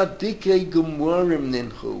 taveu tzadikei gemurim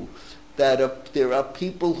ninhu. That there are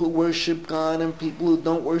people who worship God and people who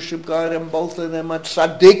don't worship God, and both of them are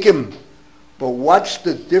tzaddikim. But what's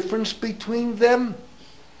the difference between them?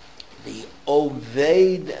 The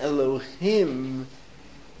Oved Elohim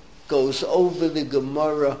goes over the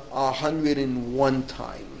Gemara 101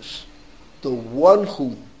 times. The one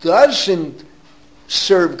who doesn't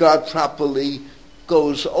serve God properly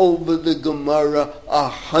goes over the Gemara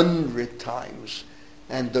 100 times.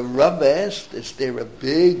 And the Rav asked, is there a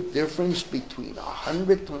big difference between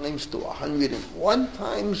 100 times to 101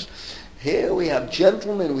 times? Here we have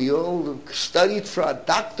gentlemen, we all studied for our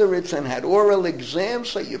doctorates and had oral exams,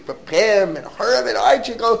 so you prepare them and heard it, all right,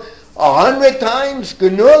 you go 100 times,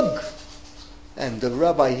 genug. And the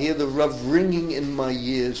Rav, I hear the Rav ringing in my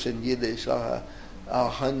ears in Yiddish,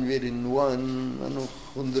 101,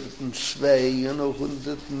 102, 103,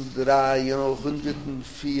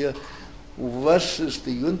 104. What is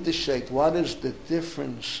the Unterschied? What is the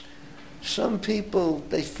difference? Some people,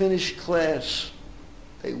 they finish class,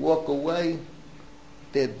 they walk away,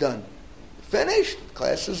 they're done. Finished,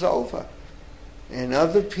 class is over. And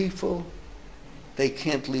other people, they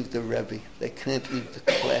can't leave the Rebbe, they can't leave the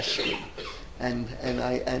classroom. And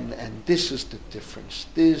this is the difference.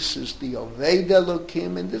 This is the Oved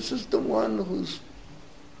Elokim, and this is the one who's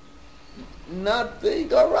not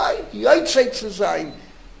big, all right, Yotzeit zu sein.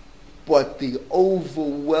 But the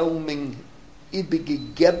overwhelming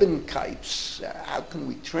Ibigegebenkeits, how can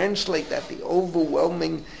we translate that? The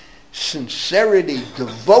overwhelming sincerity,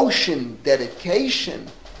 devotion, dedication,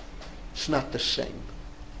 it's not the same.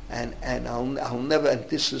 And I'll never, and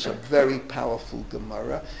this is a very powerful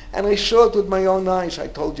Gemara. And I saw it with my own eyes. I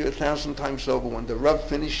told you 1,000 times over when the Rav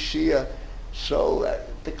finished Shia. So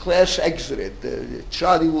the class exited.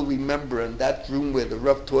 Charlie will remember in that room where the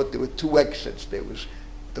Rav taught, there were 2 exits. There was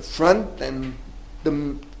the front and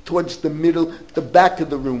towards the middle, the back of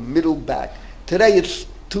the room, middle back. Today it's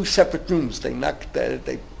 2 separate rooms. They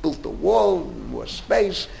built a wall, more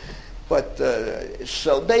space, but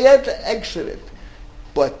so they had to exit it.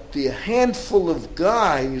 But the handful of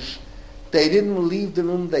guys, they didn't leave the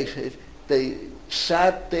room. They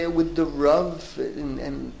sat there with the Rav,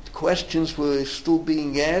 and questions were still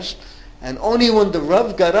being asked. And only when the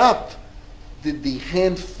Rav got up did the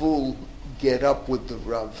handful get up with the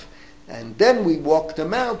Rav. And then we walked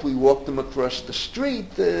him out. We walked him across the street.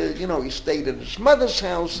 He stayed at his mother's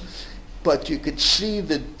house. But you could see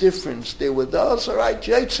the difference. There were those, all right,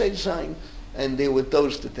 Yotzei Zayin, and there were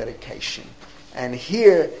those, the dedication. And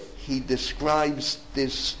here he describes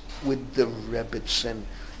this with the Rebbitzin,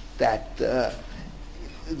 that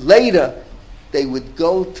later they would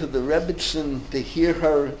go to the Rebbitzin to hear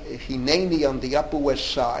her Hineni on the Upper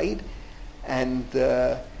West Side, and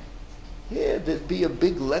there'd be a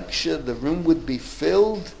big lecture, the room would be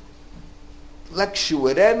filled, lecture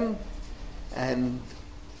would end, and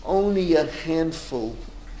only a handful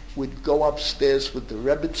would go upstairs with the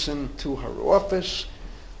Rebbitzin to her office.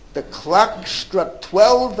 The clock struck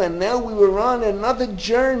 12, and now we were on another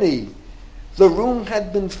journey. The room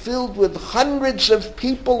had been filled with hundreds of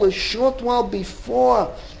people a short while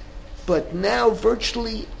before, but now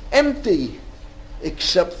virtually empty,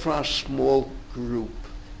 except for a small group.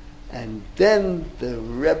 And then the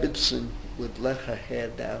Rebbitzin would let her hair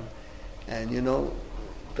down. And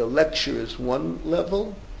the lecture is one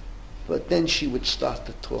level, but then she would start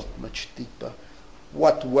to talk much deeper.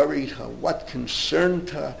 What worried her, what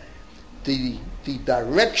concerned her, the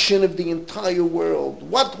direction of the entire world.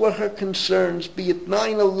 What were her concerns, be it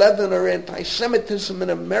 9/11 or anti-Semitism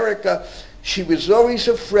in America? She was always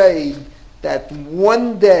afraid that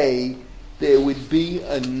one day there would be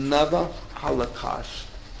another Holocaust.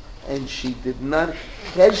 And she did not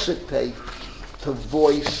hesitate to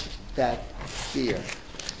voice that fear.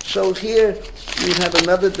 So here we have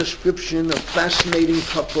another description of fascinating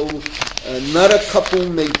couple, not a couple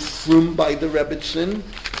made frum by the Rebbitzin,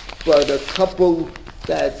 but a couple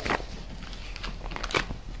that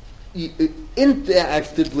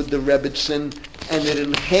interacted with the Rebbitzin, and it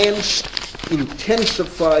enhanced,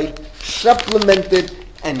 intensified, supplemented,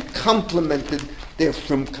 and complemented their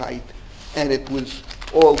frumkeit. And it was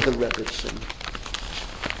all the Rebbitzin.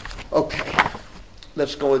 Okay,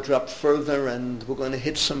 let's go a drop further, and we're going to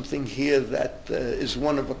hit something here that is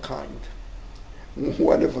one of a kind.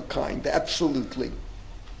 One of a kind, absolutely.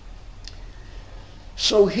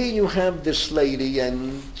 So here you have this lady,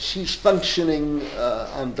 and she's functioning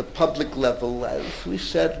on the public level. As we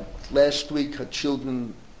said last week, her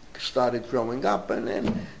children started growing up,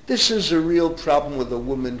 and this is a real problem with a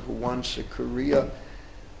woman who wants a career.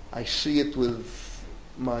 I see it with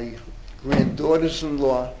my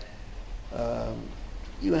granddaughters-in-law.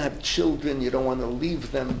 You have children, you don't want to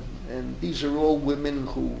leave them, and these are all women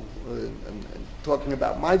who, I'm talking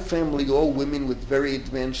about my family, all women with very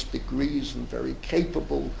advanced degrees and very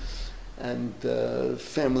capable, and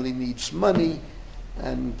family needs money.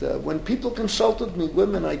 And when people consult with me,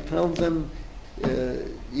 women, I tell them,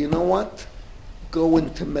 you know what? Go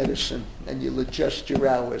into medicine and you'll adjust your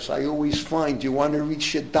hours. I always find you want to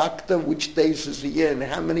reach your doctor, which days is the year and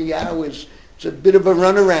how many hours. It's a bit of a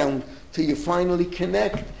runaround till you finally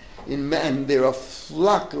connect. And there are a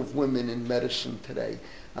flock of women in medicine today.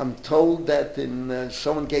 I'm told that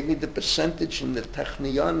someone gave me the percentage in the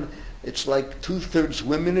Technion, it's like 2/3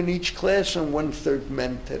 women in each class and 1/3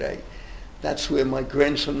 men today. That's where my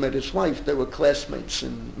grandson met his wife. They were classmates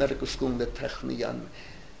in medical school in the Technion.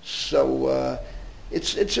 So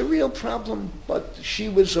it's a real problem, but she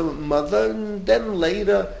was a mother, and then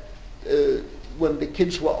later, when the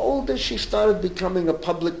kids were older, she started becoming a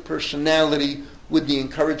public personality with the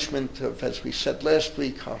encouragement of, as we said last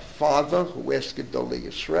week, her father, who asked Gedolei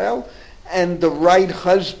Yisrael, and the right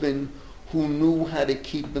husband who knew how to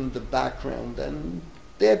keep in the background. And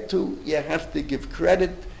there too, you have to give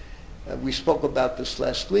credit. We spoke about this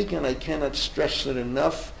last week, and I cannot stress it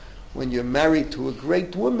enough. When you're married to a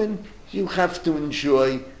great woman, you have to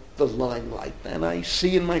enjoy the limelight. And I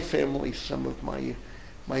see in my family some of my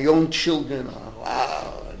own children are,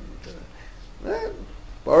 wow, and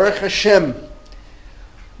Baruch Hashem.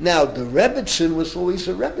 Now, the Rebbitzin was always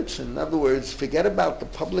a Rebbitzin. In other words, forget about the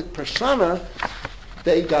public persona.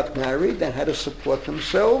 They got married, they had to support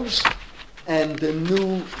themselves, and the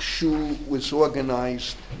new shul was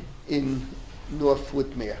organized in North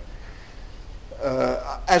Woodmere.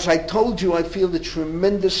 As I told you, I feel a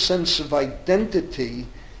tremendous sense of identity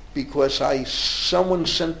because someone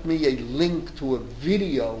sent me a link to a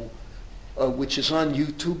video which is on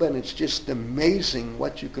YouTube, and it's just amazing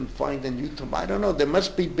what you can find on YouTube. I don't know, there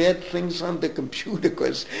must be bad things on the computer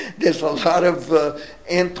because there's a lot of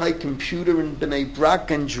anti-computer in Bnei Brak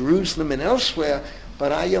and Jerusalem and elsewhere,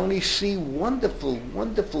 but I only see wonderful,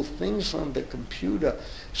 wonderful things on the computer.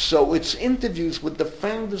 So it's interviews with the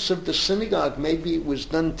founders of the synagogue. Maybe it was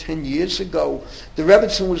done 10 years ago. The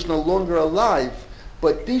Rebbitzin was no longer alive,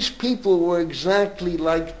 but these people were exactly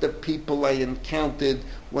like the people I encountered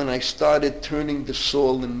when I started turning the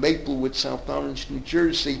soul in Maplewood, South Orange, New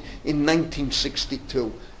Jersey in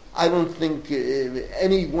 1962. I don't think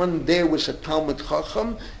anyone there was a Talmud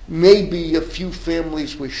Chacham. Maybe a few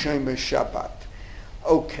families were Shomer Shabbat.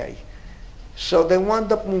 Okay. So they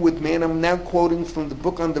wound up with me, and I'm now quoting from the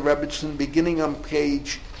book on the Rebbitzin, beginning on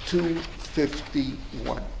page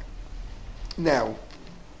 251. Now,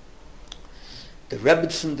 the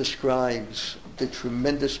Rebbitzin describes the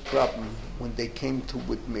tremendous problem when they came to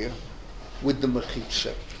Woodmere with the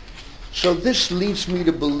Mechitza. So this leads me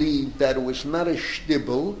to believe that it was not a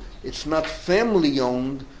shtibel, it's not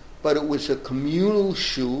family-owned, but it was a communal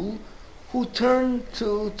shul who turned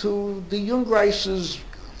to the Jungreises,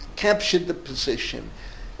 captured the position.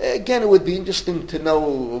 Again, it would be interesting to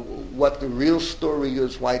know what the real story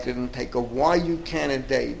is, why it didn't take a YU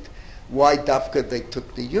candidate, why Dafka they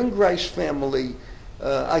took the Jungreis family.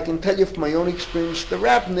 I can tell you from my own experience, the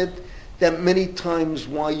rabbinate, that many times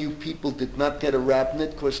why you people did not get a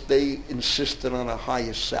rabbinate because they insisted on a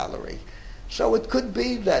higher salary. So it could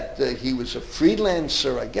be that he was a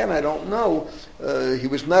freelancer. Again, I don't know. He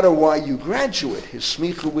was not a YU graduate. His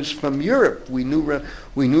smicha was from Europe. We knew Rabbi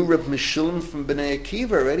Meshulam from Bnei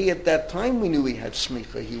Akiva. Already at that time we knew he had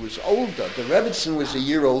smicha. He was older. The Rebbitzin was a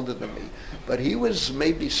year older than me, but he was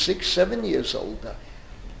maybe 6-7 years older.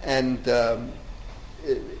 And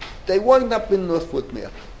they wound up in North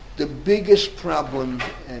Woodmere. The biggest problem,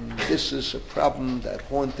 and this is a problem that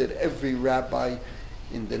haunted every rabbi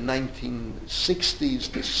in the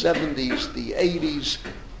 1960s, the 70s, the 80s,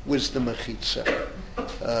 was the mechitza.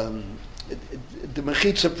 The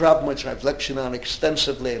mechitza problem, which I've lectured on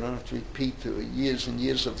extensively, I don't have to repeat years and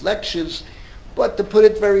years of lectures, but to put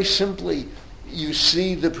it very simply, you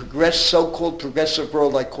see the so-called progressive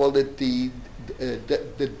world, I call it the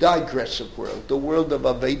digressive world, the world of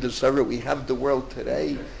Avodah Zarah. We have the world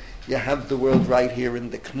today. You have the world right here in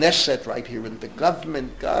the Knesset, right here in the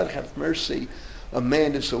government. God have mercy. A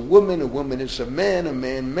man is a woman is a man,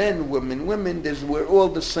 men, women. We're all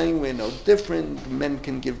the same, we're no different. Men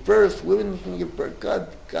can give birth, women can give birth.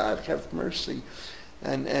 God have mercy.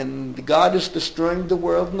 And God is destroying the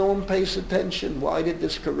world. No one pays attention. Why did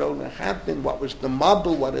this corona happen? What was the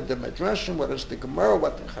Mabul? What did the Midrashim? What is the Gemara?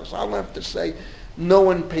 What the Chazal have to say? No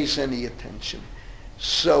one pays any attention.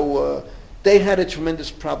 So they had a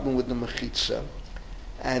tremendous problem with the Mechitza.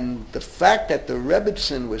 And the fact that the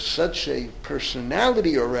Rebbitzin was such a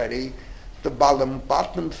personality already, the Balam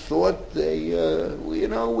Batam thought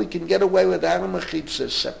we can get away without a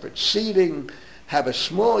Mechitza, separate seating, have a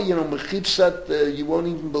small, Mechitza, you won't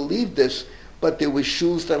even believe this, but there were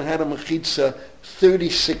shuls that had a Mechitza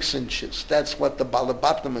 36 inches. That's what the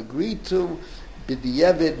Balabatim agreed to.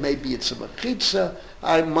 B'di'evid, maybe it's a Mechitza.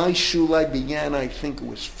 My shul I began, I think it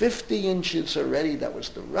was 50 inches already. That was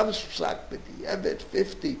the Rav's Psak, B'di'evid,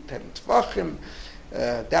 50, 10 Tvachim.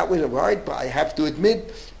 That was right, but I have to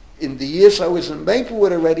admit, in the years I was in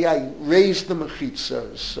Maplewood already, I raised the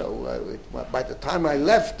Mechitza. So by the time I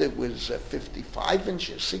left, it was 55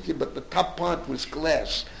 inches, 60, but the top part was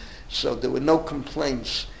glass. So there were no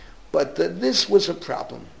complaints. But this was a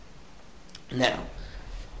problem. Now,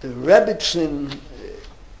 the Rebbitzin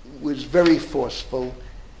was very forceful,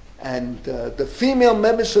 and the female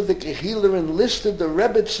members of the Kehillah enlisted the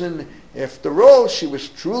Rebbitzin. After all, she was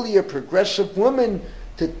truly a progressive woman,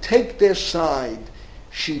 to take their side.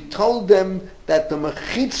 She told them that the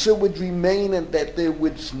Mechitza would remain and that there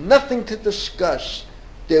was nothing to discuss.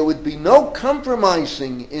 There would be no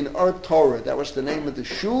compromising in Ohr Torah. That was the name of the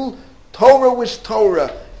shul. Torah was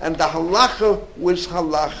Torah, and the halacha was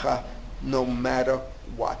halacha, no matter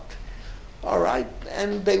what. All right,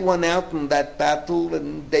 and they won out in that battle,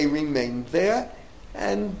 and they remained there,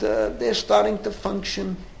 and they're starting to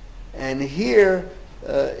function. And here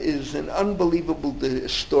is an unbelievable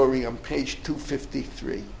story on page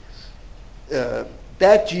 253.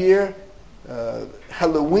 That year,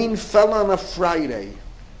 Halloween fell on a Friday.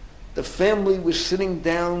 The family was sitting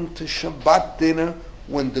down to Shabbat dinner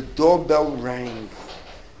when the doorbell rang.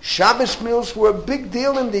 Shabbos meals were a big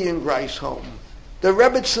deal in the Jungreis home. The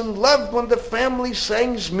Rebbitzin loved when the family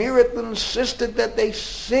sang zemirot and insisted that they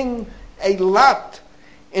sing a lot.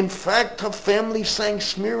 In fact, her family sang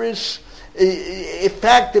zemirot. In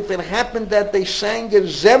fact, if it happened that they sang a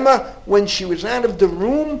zemah when she was out of the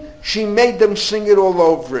room, she made them sing it all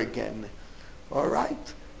over again. All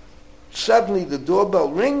right? Suddenly the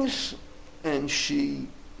doorbell rings, and she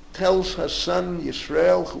tells her son,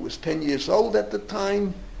 Yisrael, who was 10 years old at the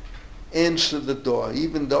time, answer the door.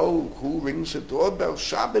 Even though who rings the doorbell?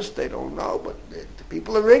 Shabbos, they don't know, but the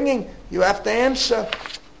people are ringing. You have to answer.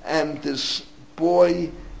 And this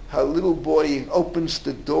boy, her little boy, opens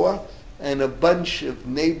the door, and a bunch of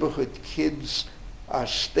neighborhood kids are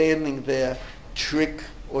standing there trick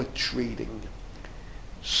or treating.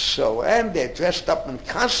 So, and they're dressed up in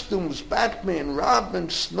costumes, Batman, Robin,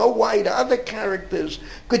 Snow White, other characters.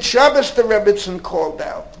 Good Shabbos, the Rebbitzin called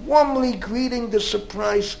out, warmly greeting the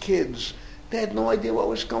surprised kids. They had no idea what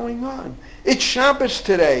was going on. It's Shabbos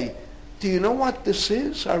today. Do you know what this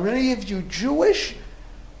is? Are any of you Jewish?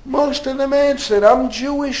 Most of them answered, I'm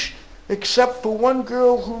Jewish, except for one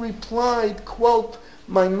girl who replied, quote,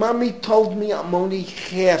 my mommy told me I'm only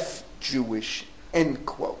half Jewish, end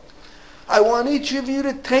quote. I want each of you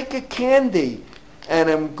to take a candy, and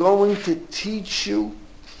I'm going to teach you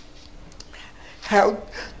how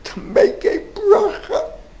to make a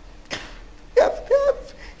bracha. You have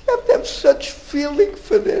to have such feeling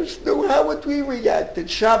for this. Now, how would we react at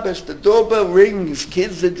Shabbos? The doorbell rings,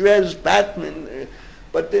 kids are dressed, Batman,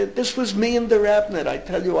 But this was me and the Rabnet. I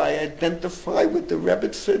tell you, I identify with the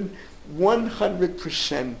Rebbitzin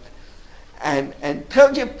 100%. And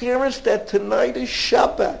tell your parents that tonight is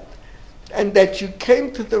Shabbat, and that you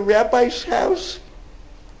came to the rabbi's house,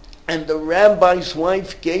 and the rabbi's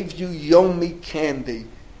wife gave you Yomi candy.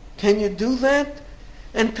 Can you do that?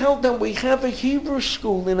 And tell them we have a Hebrew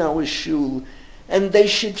school in our shul, and they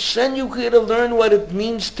should send you here to learn what it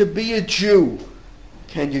means to be a Jew.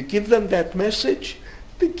 Can you give them that message?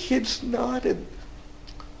 The kids nodded.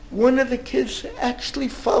 One of the kids actually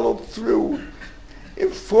followed through,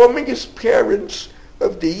 informing his parents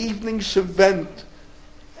of the evening's event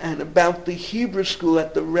and about the Hebrew school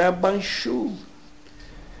at the rabbi's shul.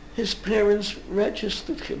 His parents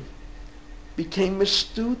registered him, became a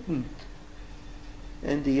student.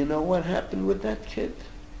 And do you know what happened with that kid?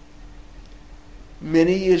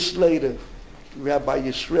 Many years later, Rabbi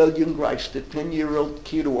Rebbetzin Jungreis, the 10-year-old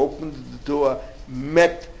kid who opened the door,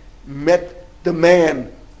 met the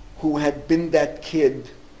man who had been that kid,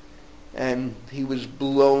 and he was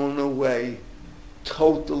blown away,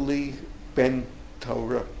 totally ben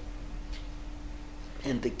Torah.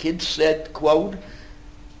 And the kid said, quote,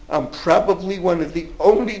 "I'm probably one of the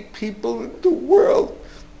only people in the world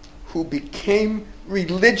who became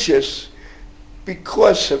religious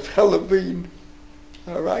because of Halloween."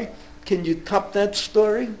 All right? Can you top that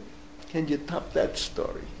story? Can you top that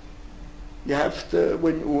story? You have to,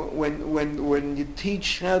 when you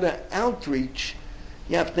teach how to outreach,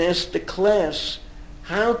 you have to ask the class,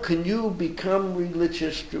 how can you become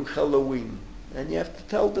religious through Halloween? And you have to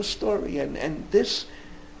tell the story. And this,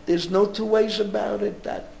 there's no two ways about it,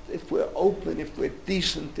 that if we're open, if we're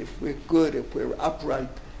decent, if we're good, if we're upright,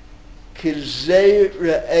 kizeh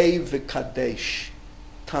re'eh v'kadesh,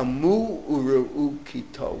 tamu u're'u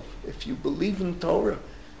kitov. If you believe in Torah,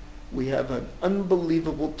 we have an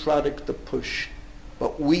unbelievable product to push,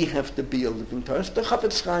 but we have to be a living Torah. The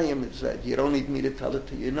Chafetz Chaim said, you don't need me to tell it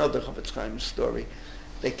to you. You know the Chafetz Chaim story.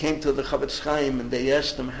 They came to the Chafetz Chaim and they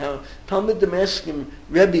asked him how, Talmidim asked him,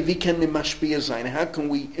 Rebbe, wie kann die Mashpia sein? How can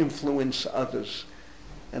we influence others?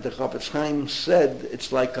 And the Chafetz Chaim said,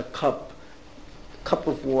 it's like a cup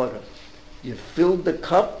of water. You fill the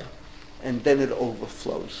cup and then it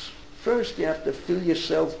overflows. First you have to fill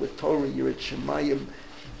yourself with Torah, Yirat Shemayim,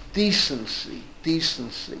 decency,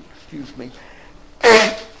 decency.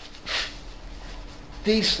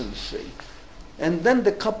 And then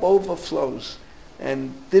the cup overflows.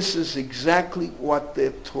 And this is exactly what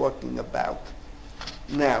they're talking about.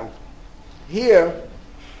 Now, here,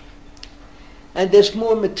 and there's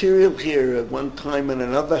more material here. At one time on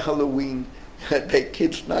another Halloween, the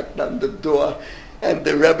kids knocked on the door, and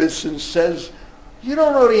the Rebbetzin says, "You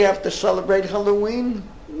don't already have to celebrate Halloween.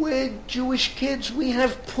 We're Jewish kids. We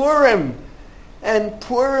have Purim. And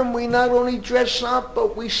Purim, we not only dress up,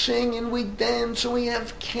 but we sing and we dance, and we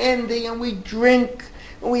have candy, and we drink,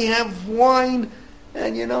 and we have wine."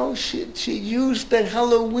 And you know, she used the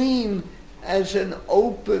Halloween as an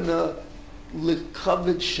opener,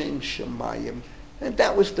 l'kavod shem shemayim. And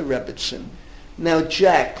that was the Rebbetzin. Now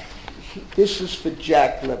Jack, this is for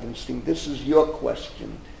Jack Levenstein. This is your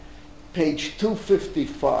question. Page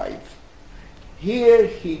 255. Here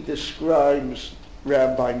he describes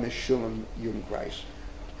Rabbi Meshulam Jungreis.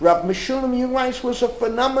 Rabbi Meshulam Jungreis was a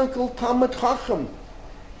phenomenal Talmid Chacham.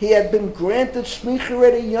 He had been granted smicha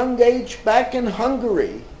at a young age back in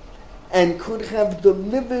Hungary and could have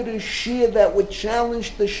delivered a shiur that would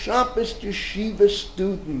challenge the sharpest yeshiva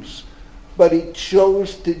students. But he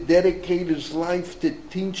chose to dedicate his life to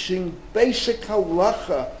teaching basic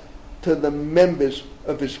halacha to the members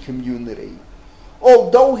of his community.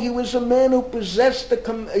 Although he was a man who possessed a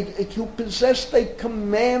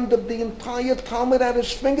command of the entire Talmud at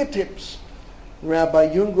his fingertips,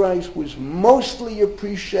 Rabbi Jungreis was mostly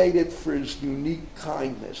appreciated for his unique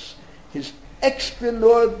kindness, his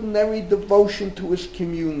extraordinary devotion to his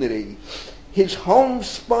community, his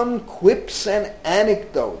homespun quips and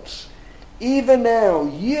anecdotes. Even now,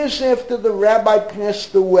 years after the rabbi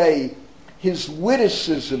passed away, his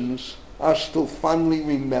witticisms are still fondly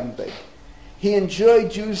remembered. He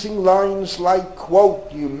enjoyed using lines like,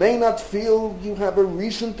 quote, "You may not feel you have a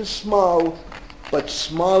reason to smile, but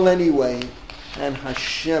smile anyway, and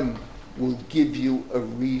Hashem will give you a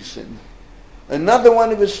reason." Another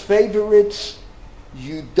one of his favorites,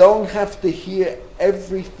 "You don't have to hear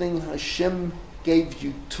everything. Hashem gave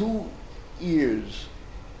you 2 ears,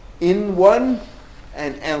 in one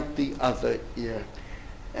and out the other ear."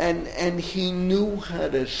 And he knew how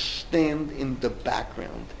to stand in the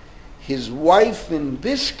background. His wife in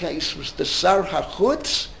this case was the Sar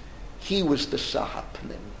HaChutz, he was the Sar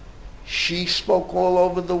HaPnim. She spoke all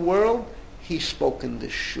over the world, he spoke in the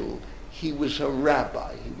shul. He was a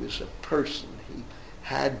rabbi. He was a person. He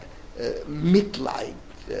had Mitleid.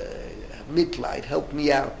 Mitleid, help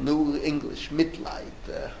me out, New English, Mitleid.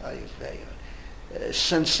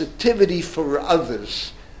 Sensitivity for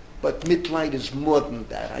others. But Mitleid is more than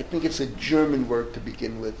that. I think it's a German word to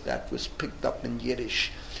begin with that was picked up in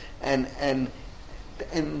Yiddish. And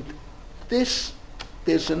this,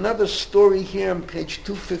 there's another story here on page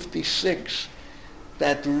 256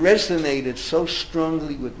 that resonated so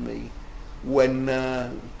strongly with me when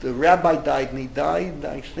the rabbi died, and he died,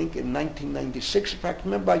 I think, in 1996. In fact,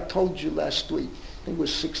 remember I told you last week, I think it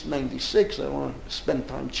was 696, I don't want to spend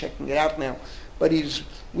time checking it out now, but he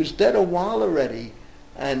was dead a while already,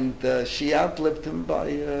 and she outlived him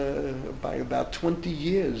by about 20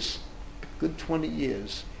 years, good 20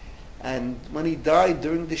 years. And when he died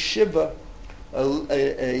during the Shiva,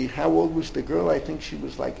 how old was the girl? I think she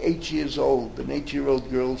was like 8 years old. An 8-year-old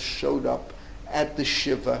girl showed up at the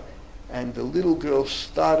Shiva, and the little girl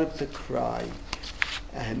started to cry.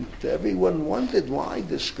 And everyone wondered why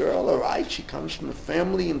this girl, all right, she comes from a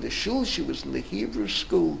family in the shul, she was in the Hebrew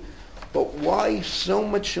school, but why so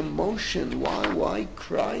much emotion? Why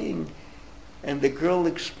crying? And the girl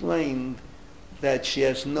explained that she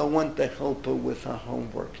has no one to help her with her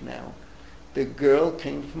homework now. The girl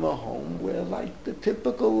came from a home where, like the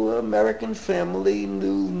typical American family,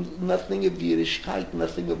 knew nothing of Yiddishkeit,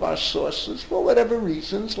 nothing of our sources, for whatever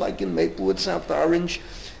reasons, like in Maplewood, South Orange,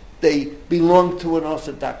 they belonged to an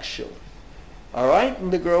Orthodox shul. All right?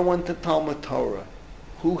 And the girl went to Talmud Torah.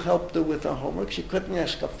 Who helped her with her homework? She couldn't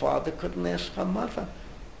ask her father, couldn't ask her mother.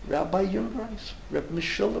 Rabbi Jungreis, Rabbi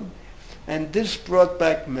Meshulam. And this brought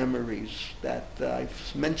back memories that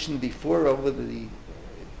I've mentioned before over the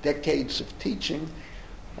decades of teaching,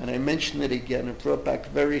 and I mention it again. It brought back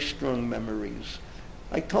very strong memories.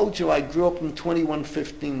 I told you I grew up in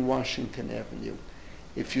 2115 Washington Avenue.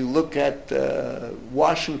 If you look at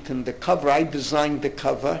Washington, the cover, I designed the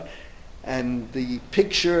cover, and the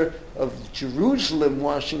picture of Jerusalem,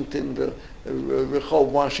 Washington, the Rehov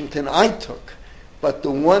Washington, I took. But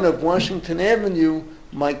the one of Washington Avenue,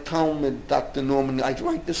 my Talmud, Dr. Norman, I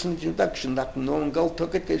write this in the introduction, Dr. Norman Gull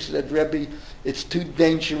took it because he said, Rebbe, it's too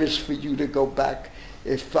dangerous for you to go back.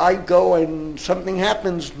 If I go and something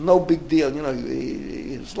happens, no big deal. You know,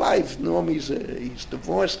 his life, Norm, he's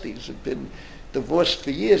divorced. He's been divorced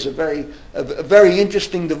for years. A very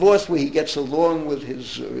interesting divorce where he gets along with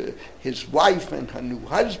his wife and her new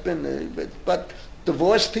husband, but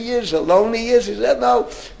divorced he is, alone he is. He said, no,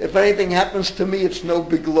 if anything happens to me, it's no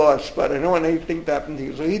big loss, but I don't want anything to happen to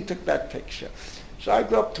you. So he took that picture. So I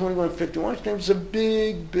grew up 2151. There was a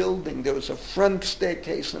big building. There was a front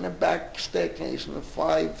staircase and a back staircase and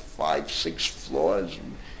a 6 floors,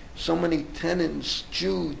 and so many tenants,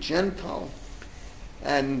 Jew, Gentile.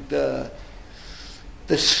 And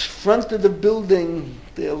the front of the building,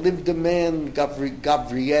 there lived a man,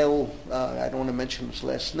 Gabriel, I don't want to mention his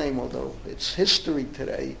last name, although it's history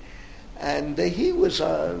today. And he was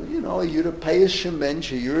a European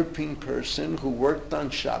mensch, a European person who worked on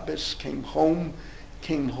Shabbos, came home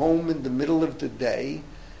in the middle of the day,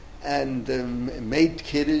 and made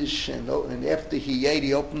Kiddush, and after he ate,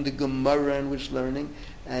 he opened the Gemara and was learning.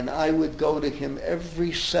 And I would go to him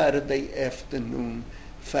every Saturday afternoon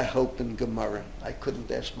for help in Gemara. I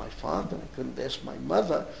couldn't ask my father, I couldn't ask my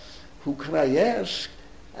mother. Who could I ask?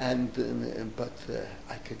 But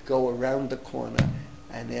I could go around the corner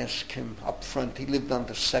and ask him up front. He lived on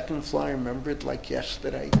the 2nd floor, I remember it like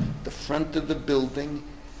yesterday, the front of the building,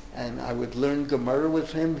 and I would learn Gemara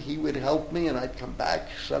with him. He would help me, and I'd come back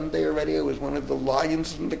Sunday already. I was one of the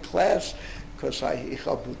lions in the class, because I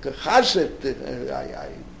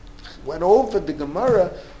went over the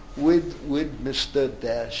Gemara with Mr.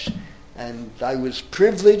 Dash, and I was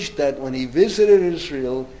privileged that when he visited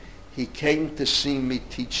Israel, he came to see me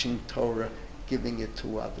teaching Torah, giving it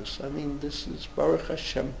to others. I mean, this is Baruch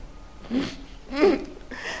Hashem. We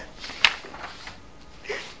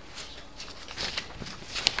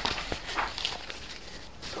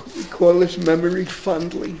call his memory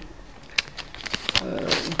fondly.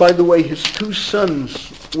 By the way, his 2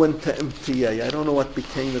 sons went to MTA. I don't know what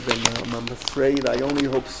became of them now. I'm afraid. I only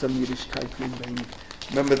hope some Yiddishkeit remained.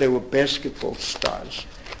 Remember, they were basketball stars.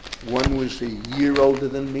 One was a year older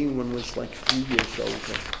than me. One was like 3 years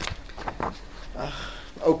older.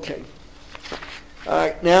 Okay. All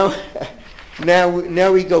right.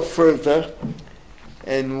 Now we go further,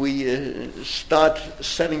 and we start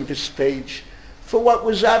setting the stage for what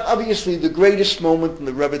was obviously the greatest moment in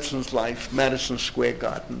the Rebbitzins' life, Madison Square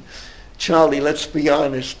Garden. Charlie, let's be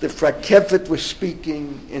honest, if Rakefet was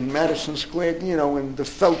speaking in Madison Square, in the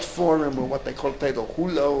Felt Forum, or what they call the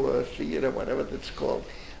Hulo Theater, whatever it's called,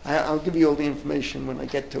 I'll give you all the information when I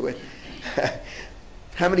get to it.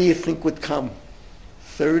 How many do you think would come?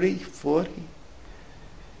 30, 40?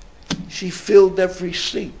 She filled every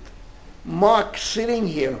seat. Mark, sitting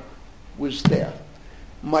here, was there.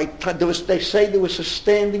 They say there was a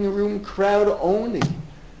standing room crowd only.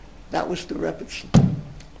 That was the Rebbitzin.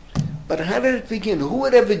 But how did it begin? Who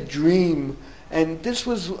would ever dream? And this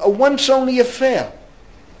was a once-only affair.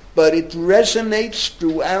 But it resonates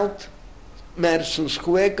throughout Madison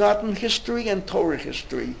Square Garden history and Torah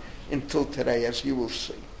history until today, as you will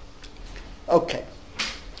see. Okay.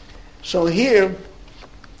 So here,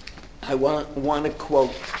 I want to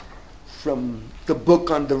quote from the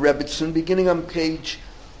book on the Rebbitzin, beginning on page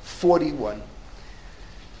 41.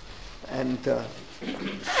 And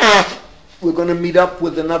we're going to meet up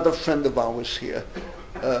with another friend of ours here,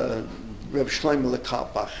 Rav Shlomo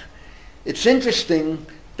Carlebach. It's interesting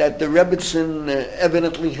that the Rebbitzin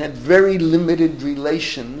evidently had very limited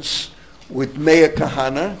relations with Meir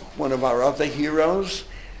Kahana, one of our other heroes,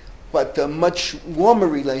 but a much warmer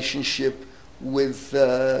relationship with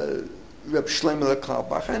Rav Shlomo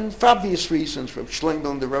Carlebach. And for obvious reasons, Rav Shlomo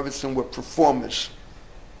and the Rebbitzin were performers.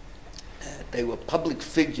 They were public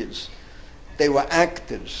figures. They were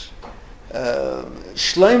actors.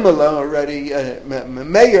 Shlomo already,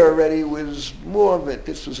 Meir already was more of it.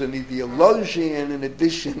 This was an ideologian in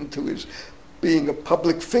addition to his being a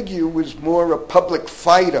public figure, was more a public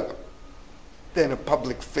fighter than a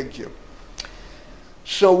public figure.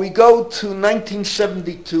 So we go to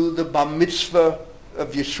 1972, the bar mitzvah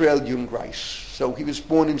of Yisrael Jungreis. So he was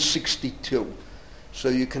born in 62. So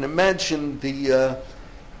you can imagine the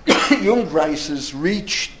Jungreises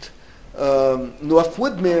reached North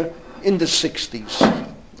Woodmere in the 60s.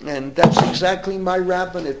 And that's exactly my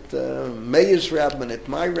rabbinate, Meir's rabbinate,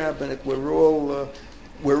 my rabbinate. We're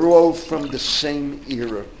all from the same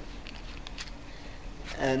era.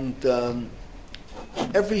 And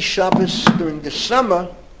every Shabbos during the summer,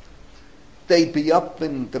 they'd be up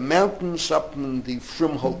in the mountains, up in the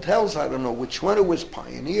Frum hotels. I don't know which one it was,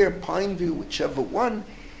 Pioneer, Pineview, whichever one.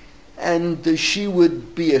 And she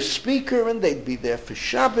would be a speaker, and they'd be there for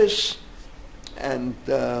Shabbos. And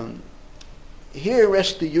here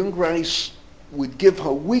Esther Jungreis would give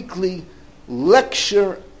her weekly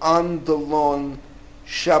lecture on the long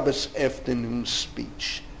Shabbos afternoon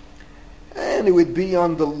speech. And it would be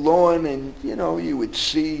on the lawn, and you would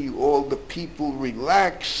see all the people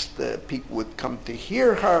relaxed. The people would come to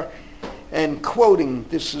hear her. And quoting,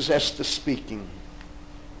 this is Esther speaking,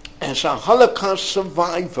 "As a Holocaust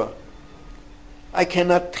survivor, I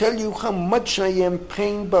cannot tell you how much I am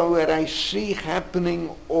pained by what I see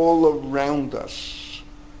happening all around us.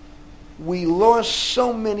 We lost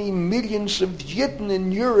so many millions of Yidden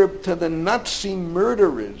in Europe to the Nazi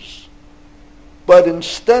murderers. But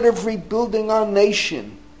instead of rebuilding our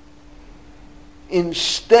nation,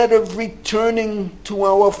 instead of returning to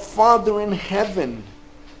our Father in heaven,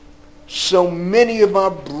 so many of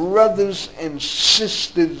our brothers and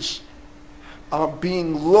sisters are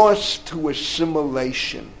being lost to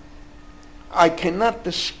assimilation. I cannot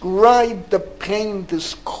describe the pain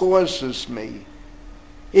this causes me.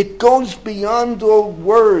 It goes beyond all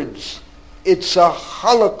words. It's a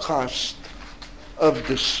holocaust of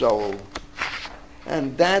the soul."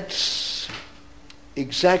 And that's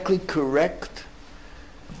exactly correct.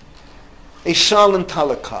 A silent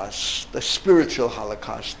holocaust, a spiritual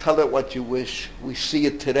holocaust. Tell it what you wish. We see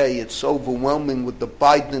it today. It's overwhelming with the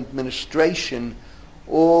Biden administration.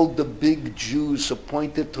 All the big Jews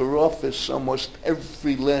appointed to office, almost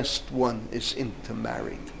every last one is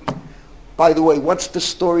intermarried. By the way, what's the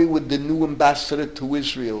story with the new ambassador to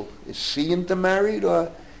Israel? Is he intermarried, or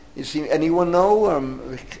is he, anyone know?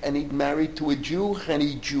 Any married to a Jew?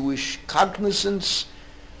 Any Jewish cognizance?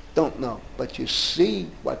 Don't know. But you see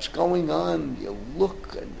what's going on. You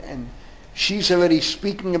look, and she's already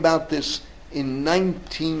speaking about this in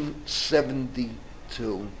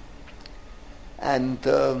 1972. And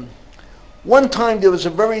one time there was a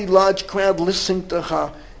very large crowd listening to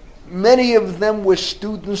her. Many of them were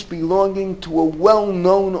students belonging to a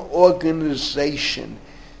well-known organization.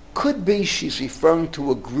 Could be she's referring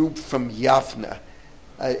to a group from Yavne.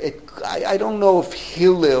 I don't know if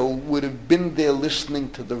Hillel would have been there listening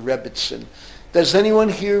to the Rebbitzin. Does anyone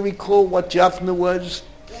here recall what Yavne was?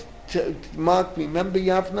 Mark, remember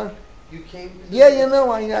Yavne? You came to Yeah,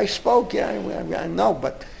 I spoke. Yeah, I know.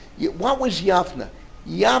 But what was Yavne?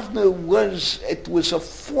 Yavne was a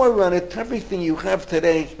forerunner to everything you have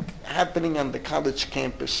today happening on the college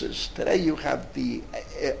campuses. Today you have the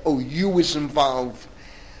OU is involved,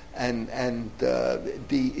 and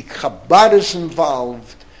the Chabad is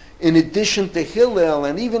involved, in addition to Hillel,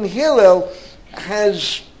 and even Hillel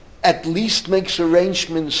has at least makes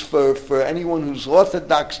arrangements for anyone who's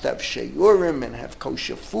Orthodox to have sheyurim and have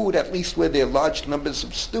kosher food, at least where there are large numbers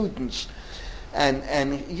of students. And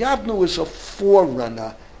Yavne was a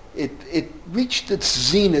forerunner. It reached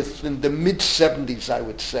its zenith in the mid-70s, I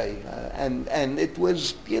would say. And it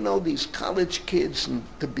was, these college kids, and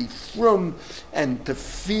to be frum and to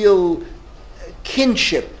feel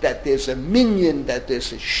kinship, that there's a minyan, that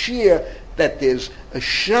there's a shir, that there's a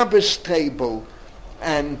Shabbos table.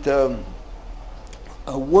 And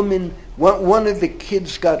a woman, one of the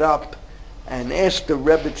kids got up and asked the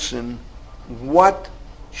Rebbitzin, what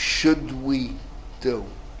should we do?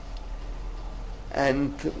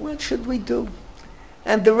 And what should we do?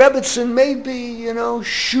 And the Rebbitzin may be,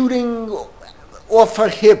 shooting off her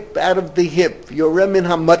hip, out of the hip, yorem in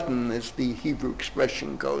hamatan, as the Hebrew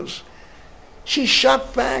expression goes. She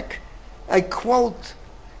shot back, I quote,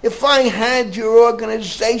 if I had your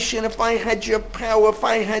organization, if I had your power, if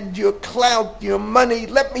I had your clout, your money,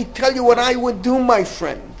 let me tell you what I would do, my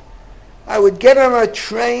friend. I would get on a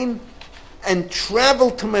train and travel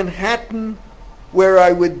to Manhattan, where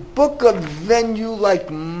I would book a venue like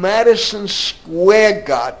Madison Square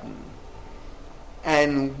Garden.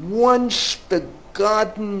 And once the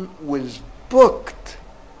garden was booked,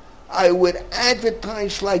 I would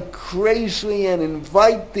advertise like crazy and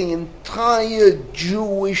invite the entire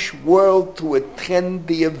Jewish world to attend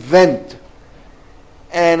the event.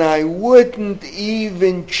 And I wouldn't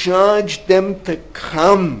even charge them to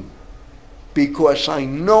come, because I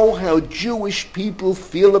know how Jewish people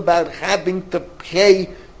feel about having to pay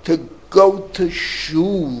to go to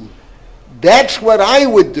shul. That's what I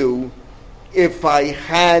would do if I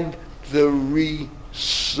had the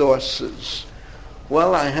resources.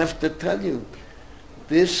 Well, I have to tell you,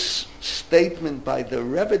 this statement by the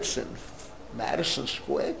Rebbitzin, Madison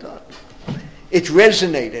Square Garden, it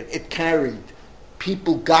resonated, it carried.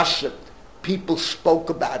 People gossiped, people spoke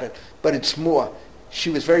about it, but it's more. She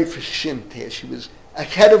was very prescient here. She was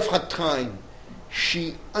ahead of her time.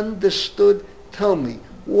 She understood. Tell me,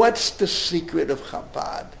 what's the secret of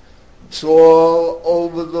Chabad? It's all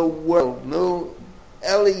over the world. No,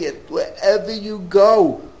 Elliot, wherever you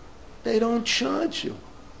go, they don't charge you.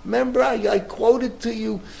 Remember, I quoted to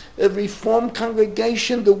you a Reformed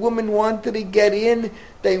congregation. The woman wanted to get in.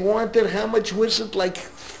 They wanted, how much was it? Like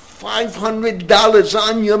 $500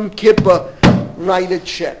 on Yom Kippur. Write a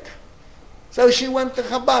check. So she went to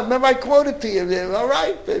Chabad. Remember, I quoted to you. All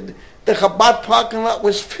right, the Chabad parking lot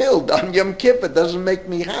was filled on Yom Kippur. Doesn't make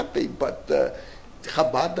me happy, but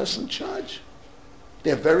Chabad doesn't charge.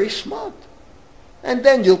 They're very smart. And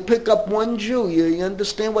then you'll pick up one Jew. You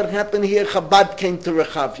understand what happened here? Chabad came to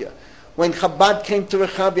Rechavia. When Chabad came to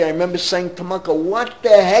Rechavia, I remember saying to Maka, what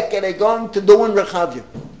the heck are they going to do in Rechavia?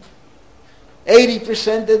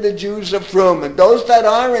 80% of the Jews are frum, and those that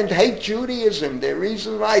aren't hate Judaism. The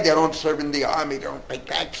reason why they don't serve in the army, they don't pay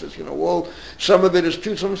taxes, all some of it is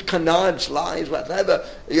true, some is canards, lies, whatever.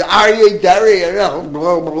 Aryeh Deri,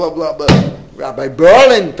 blah, blah, blah, blah. Rabbi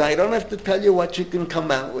Berlin, I don't have to tell you what you can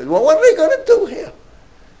come out with. Well, what are they going to do here?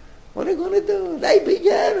 What are they going to do? They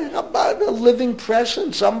began about a living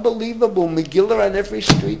presence, unbelievable. Megillah on every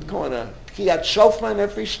street corner. Kriyat Shofar on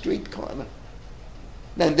every street corner.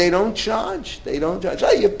 And they don't charge.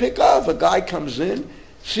 So you pick off. A guy comes in,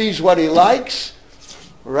 sees what he likes.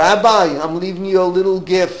 Rabbi, I'm leaving you a little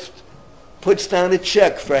gift. Puts down a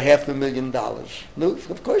check for $500,000. No,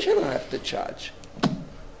 of course you don't have to charge.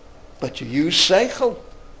 But you use seichel.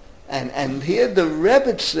 And here the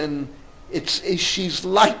Rebbitzin, she's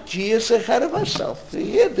like she is ahead of herself.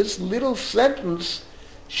 Here, this little sentence,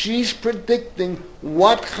 she's predicting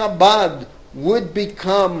what Chabad would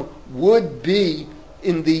be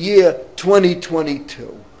in the year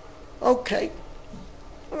 2022. Okay.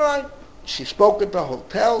 All right. She spoke at the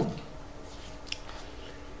hotel.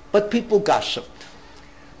 But people gossiped.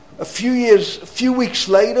 A few weeks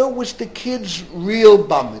later was the kid's real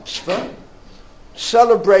bar mitzvah,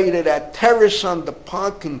 celebrated at Terrace on the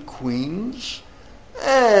Park in Queens,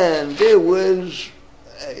 and there was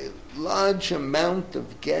a large amount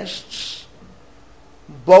of guests.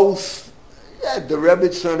 Both, the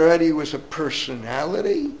Rebbitzin already was a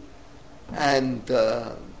personality, and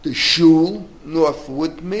the shul, North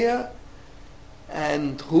Woodmere,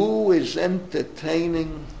 and who is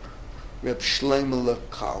entertaining? Reb Shlomo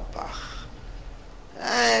Carlebach.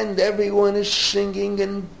 And everyone is singing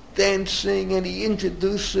and dancing, and he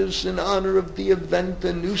introduces in honor of the event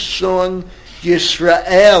a new song,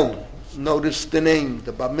 Yisrael. Notice the name,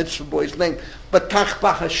 the bar mitzvah boy's name, Batach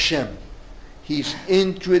Hashem. He's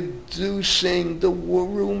introducing, the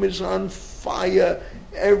room is on fire,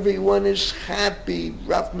 everyone is happy.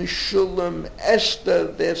 Rabbi Meshulam, Esther,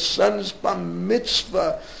 their son's bar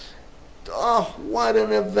mitzvah. Oh, what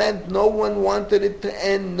an event. No one wanted it to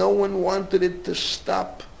end. No one wanted it to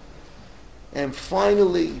stop. And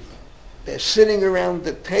finally, they're sitting around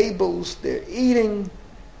the tables, they're eating,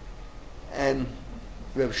 and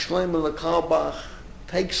Rav Shlomo Carlebach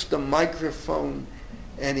takes the microphone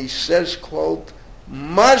and he says, quote,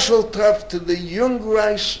 Mazel Tov to the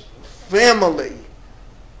Jungreis family.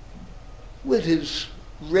 With his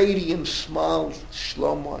radiant smile,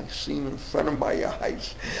 Shlomo, I see him in front of my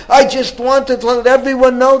eyes. I just wanted to let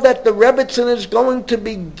everyone know that the Rebbitzin is going to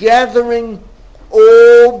be gathering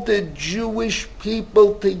all the Jewish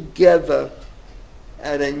people together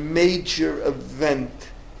at a major event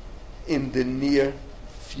in the near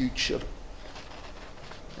future.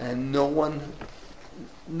 And no one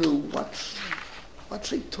knew what's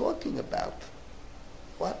he talking about.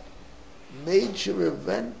 What major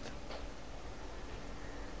event?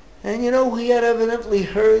 And he had evidently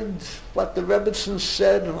heard what the Rebbitzin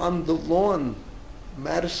said on the lawn,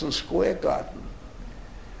 Madison Square Garden.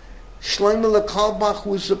 Shlomo Carlebach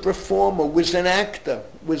was a performer, was an actor,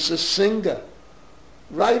 was a singer.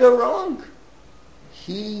 Right or wrong,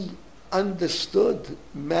 he understood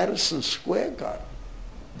Madison Square Garden.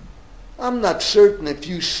 I'm not certain if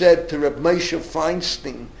you said to Reb Moshe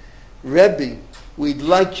Feinstein, Rebbe, we'd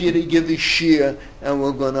like you to give a shiur and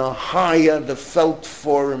we're going to hire the Felt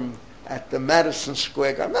Forum at the Madison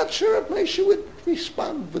Square Garden. I'm not sure if Moshe would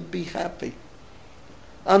respond, would be happy.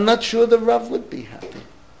 I'm not sure the Rav would be happy.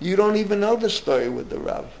 You don't even know the story with the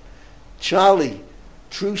Rav. Charlie,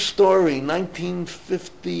 true story,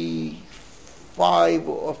 1955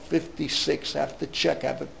 or 56, I have to check, I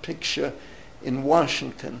have a picture in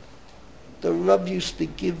Washington. The Rav used to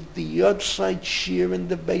give the Yotzeit shiur in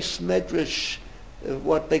the Beis Medrash,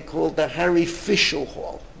 what they call the Harry Fischel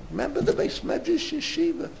Hall. Remember the Beis Medrash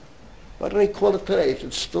yeshiva? What do they call it today? If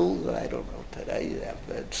it's still, I don't know today.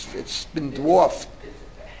 It's been dwarfed. It's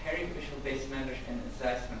Harry Fischel Beis Medrash and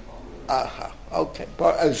Zeisman Hall. Aha, okay.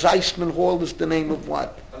 But Zeisman Hall is the name of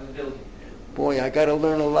what? Of the building. Boy, I got to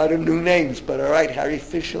learn a lot of new names, but all right, Harry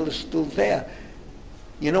Fischel is still there.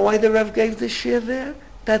 You know why the Rav gave the shiur there?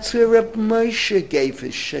 That's where Reb Moshe gave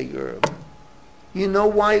his shiur. You know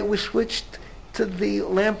why it was switched to the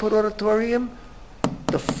Lamport Auditorium?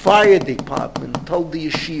 The fire department told the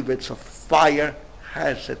yeshiva it's a fire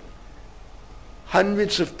hazard.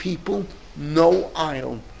 Hundreds of people, no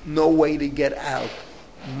aisle, no way to get out.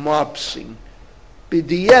 Mopsing.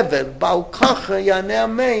 B'di'evet, Baal Kacha, Yanei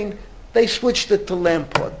Amen, they switched it to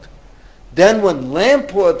Lamport. Then when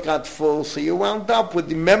Lamport got full, so you wound up with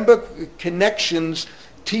the member connections,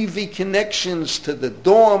 TV connections to the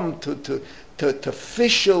dorm, to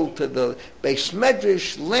Fischel, to the Beis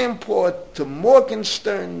Medrash, Lamport, to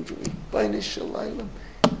Morgenstern,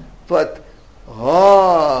 but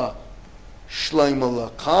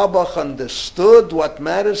Shlomo Carlebach understood what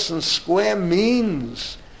Madison Square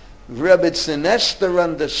means. Rebbetzin Esther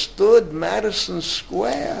understood Madison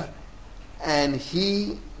Square, and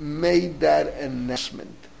he made that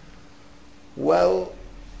announcement. Well,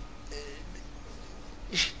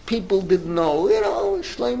 people didn't know,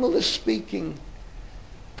 Shlomo is speaking.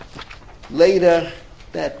 Later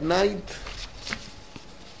that night,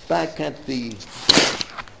 back at the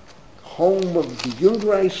home of the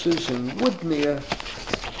Jungreises in Woodmere,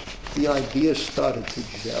 the idea started to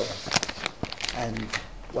gel. And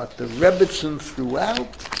what the Rebbitzin threw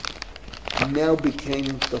out now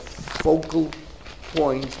became the focal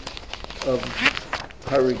point of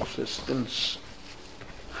her existence.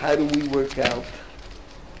 How do we work out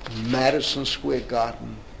Madison Square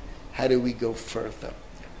Garden? How do we go further?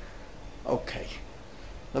 Okay,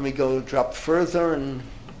 let me drop further and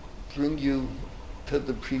bring you to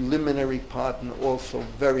the preliminary part, and also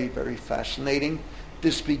very, very fascinating.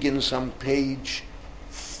 This begins on page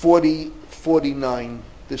 49.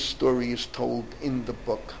 This story is told in the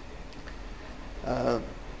book.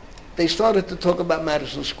 They started to talk about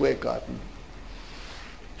Madison Square Garden.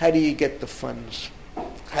 How do you get the funds?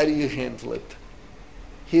 How do you handle it?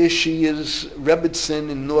 Here she is, Rebbetzin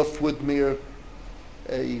in North Woodmere,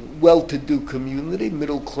 a well-to-do community,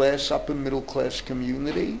 upper middle class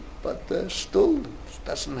community, but still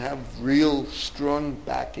doesn't have real strong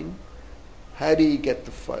backing. How do you get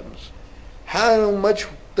the funds? How much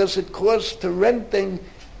does it cost to rent a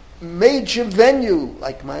major venue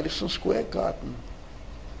like Madison Square Garden?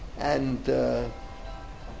 And the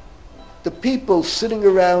people sitting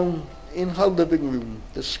around in her living room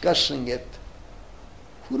discussing it.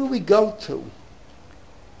 Who do we go to?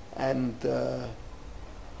 And the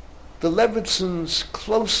Rebbitzins'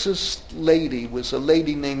 closest lady was a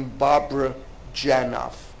lady named Barbara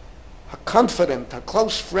Janoff. Her confidant, her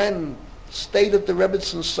close friend, stayed at the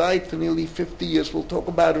Rebbitzin side for nearly 50 years. We'll talk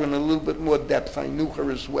about her in a little bit more depth. I knew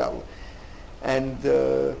her as well. And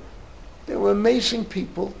they were amazing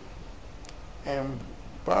people. And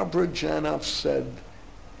Barbara Janoff said,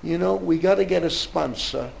 we got to get a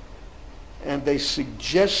sponsor. And they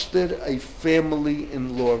suggested a family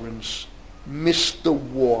in Lawrence, Mr.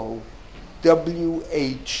 Wohl,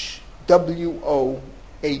 W-H-W-O-H-L.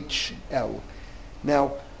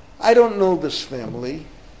 Now, I don't know this family.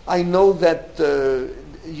 I know that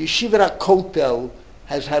Yeshivat HaKotel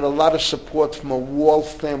has had a lot of support from a Wohl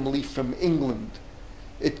family from England.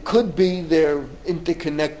 It could be they're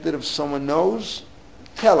interconnected. If someone knows,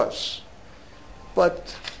 tell us.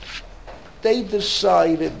 But they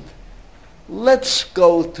decided, let's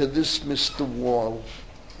go to this Mr. Wohl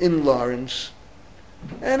in Lawrence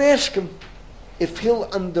and ask him if he'll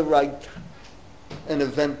underwrite an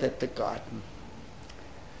event at the garden.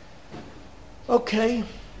 Okay.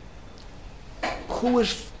 Who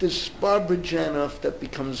is this Barbara Janoff that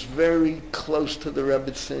becomes very close to the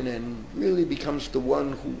Rebbitzin and really becomes the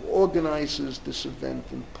one who organizes this event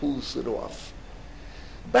and pulls it off?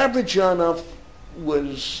 Barbara Janoff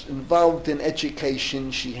was involved in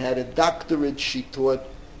education. She had a doctorate. She taught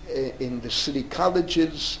in the city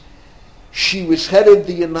colleges. She was head of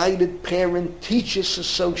the United Parent Teachers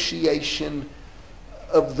Association,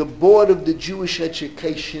 of the Board of the Jewish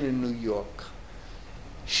Education in New York.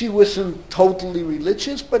 She wasn't totally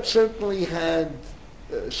religious, but certainly had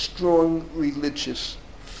a strong religious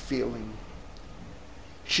feeling.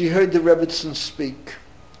 She heard the Rebbitzin speak,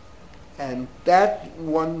 and that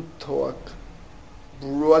one talk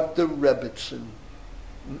brought the Rebbitzin.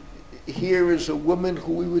 Here is a woman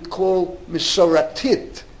who we would call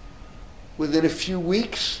Misoratit. Within a few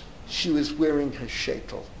weeks, she was wearing her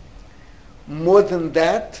sheitel. More than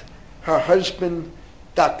that, her husband,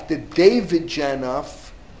 Dr. David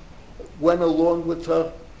Janoff, went along with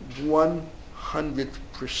her 100%.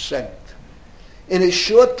 In a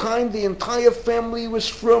short time, the entire family was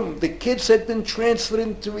from. The kids had been transferred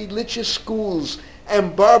into religious schools,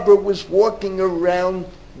 and Barbara was walking around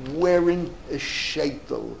wearing a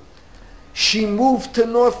sheitel. She moved to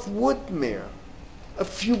North Woodmere, a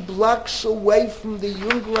few blocks away from the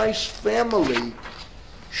Jungreis family.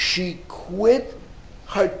 She quit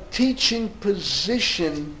her teaching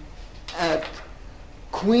position at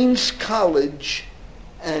Queens College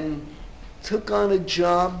and took on a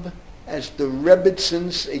job as the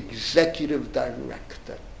Rebbitzins' executive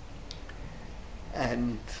director.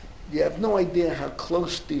 And you have no idea how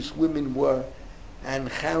close these women were and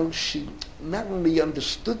how she not only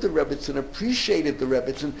understood the Rebbitzin, appreciated the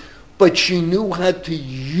Rebbitzin, but she knew how to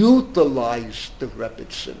utilize the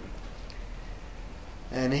Rebbitzin.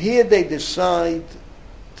 And here they decide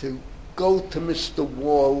to go to Mr.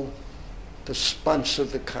 Wohl to sponsor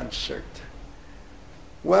the concert.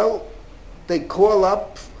 Well, they call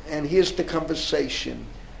up, and here's the conversation.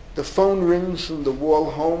 The phone rings in the Wohl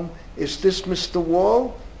home. Is this Mr.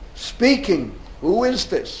 Wohl? Speaking. Who is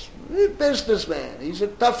this? A businessman. He's a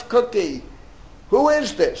tough cookie. Who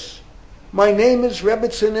is this? My name is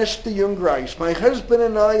Rebbetzin Jungreis. My husband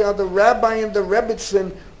and I are the rabbi and the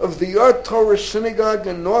Rebbetzin of the Ohr Torah synagogue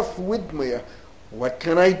in North Woodmere. What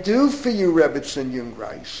can I do for you, Rebbetzin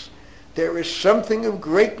Jungreis? There is something of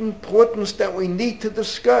great importance that we need to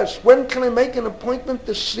discuss. When can I make an appointment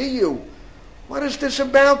to see you? What is this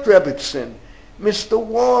about, Rebbetzin? Mr.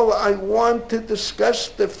 Wohl, I want to discuss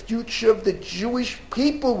the future of the Jewish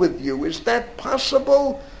people with you. Is that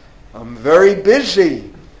possible? I'm very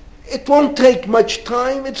busy. It won't take much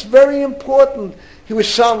time. It's very important. He was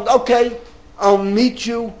saying, okay, I'll meet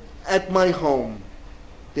you at my home.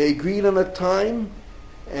 They agreed on a time,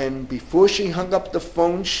 and before she hung up the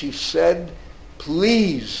phone, she said,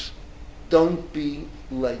 please don't be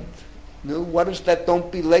late. No, what does that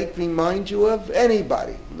don't be late remind you of?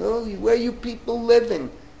 Anybody. No, where are you people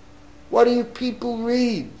living? What do you people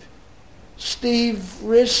read? Steve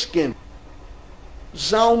Riskin,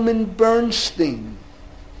 Zalman Bernstein.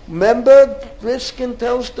 Remember, Riskin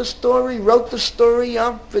tells the story, wrote the story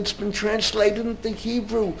up. It's been translated into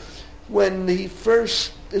Hebrew. When he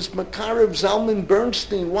first is Makarev, Zalman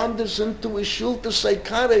Bernstein wanders into his shul to say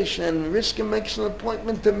Kaddish, and Riskin makes an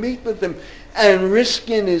appointment to meet with him. And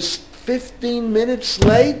Riskin is 15 minutes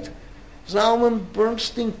late. Zalman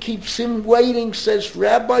Bernstein keeps him waiting, says,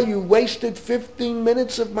 Rabbi, you wasted 15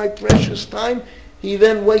 minutes of my precious time. He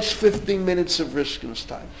then wastes 15 minutes of Riskin's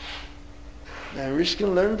time. Now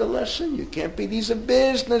Riskin learned a lesson. You can't be, these are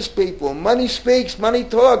business people. Money speaks, money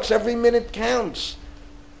talks, every minute counts.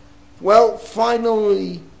 Well,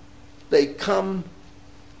 finally, they come,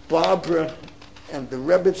 Barbara and the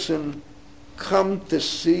Rebbitzin come to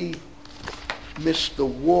see Mr.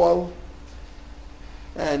 Wohl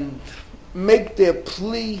and make their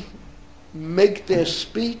plea, make their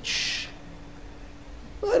speech.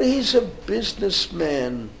 But he's a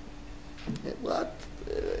businessman. What?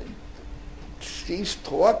 He's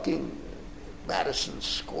talking Madison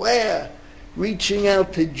Square, reaching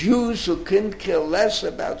out to Jews who couldn't care less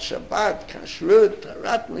about Shabbat, Kashrut,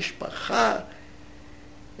 Tarat Mishpacha.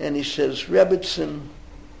 And he says, Rebbitzin,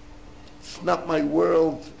 it's not my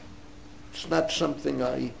world. It's not something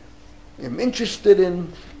I am interested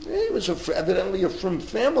in. He was evidently from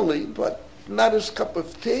family, but not his cup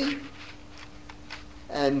of tea.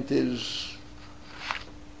 And is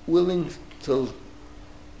willing to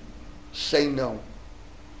say no.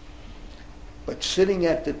 But sitting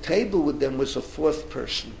at the table with them was a fourth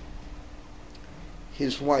person.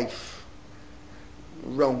 His wife,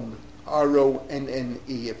 Ronne,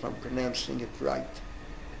 R-O-N-N-E, if I'm pronouncing it right.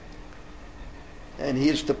 And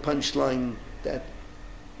here's the punchline that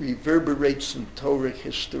reverberates in Torah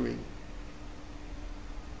history.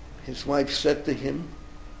 His wife said to him,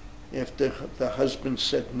 after the husband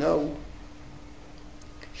said no,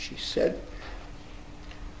 she said,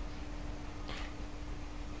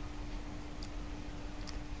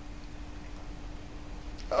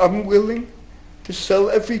 I'm willing to sell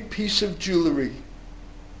every piece of jewelry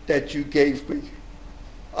that you gave me.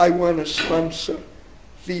 I want to sponsor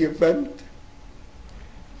the event.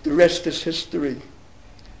 The rest is history.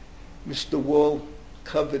 Mr. Wohl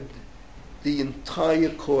covered the entire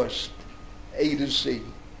cost, A to Z,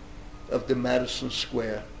 of the Madison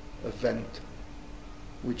Square event,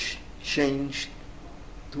 which changed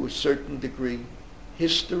to a certain degree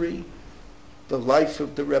history, the life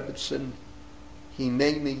of the Rebbitzin,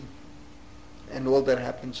 Hineni, and all that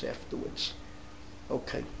happens afterwards.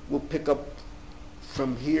 Okay, we'll pick up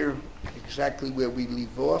from here exactly where we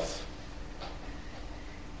leave off.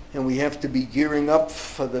 And we have to be gearing up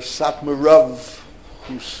for the Satmarov,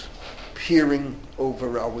 who's peering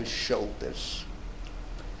over our shoulders.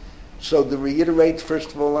 So to reiterate,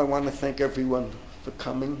 first of all, I want to thank everyone for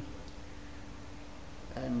coming.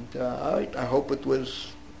 And I hope it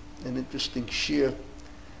was an interesting shir.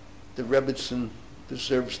 The Rebbitzin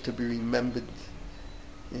deserves to be remembered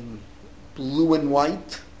in blue and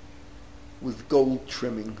white with gold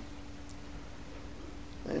trimming.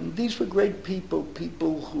 And these were great people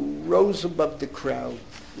who rose above the crowd.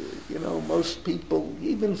 You know, most people,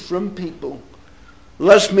 even from people,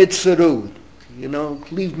 las mitzaru, you know,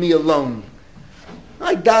 leave me alone.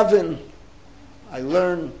 I daven, I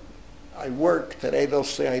learn, I work. Today they'll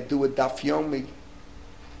say I do a daf yomi.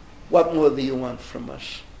 What more do you want from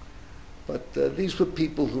us? But these were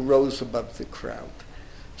people who rose above the crowd.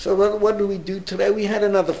 So what do we do today? We had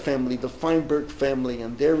another family, the Feinberg family,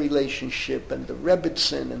 and their relationship, and the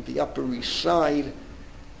Rebbitzin, and the Upper East Side,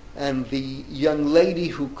 and the young lady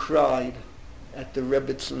who cried at the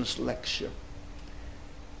Rebbitzin's lecture.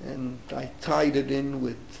 And I tied it in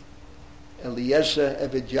with Eliezer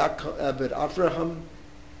Eved Avraham,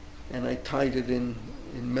 and I tied it in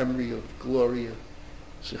memory of Gloria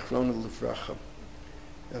Zichrona Livracha.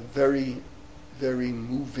 A very, very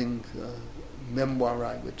moving memoir,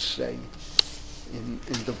 I would say, in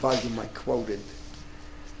the volume I quoted.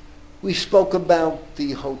 We spoke about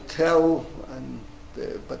the hotel,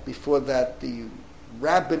 but before that, the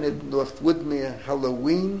rabbinate North Woodmere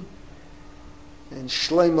Halloween, and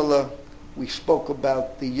Shleimala, we spoke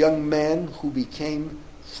about the young man who became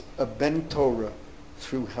a Ben Torah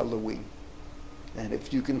through Halloween. And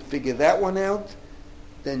if you can figure that one out,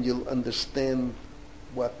 then you'll understand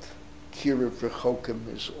what Kiruv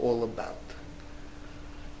Rechokim is all about.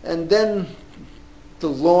 And then the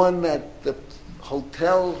lawn at the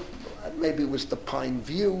hotel, maybe it was the Pine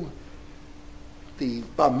View, the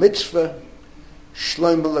Bar Mitzvah,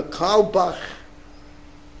 Shlomo Carlebach,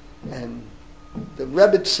 and the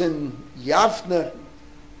Rebbetzin Yavne,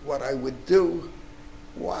 what I would do.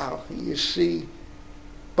 Wow, you see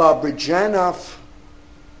Barbara Janoff,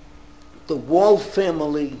 the Wohl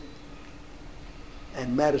family,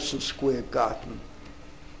 and Madison Square Garden.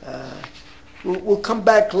 We'll come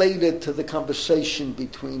back later to the conversation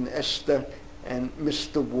between Esther and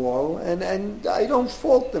Mr. Wohl, and I don't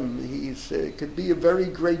fault him. He could be a very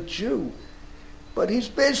great Jew, But he's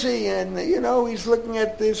busy, and he's looking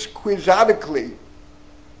at this quixotically.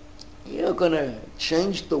 You're going to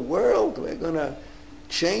change the world. We're going to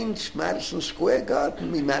change Madison Square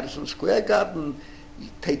Garden. Madison Square Garden,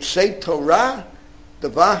 Tetzei Torah,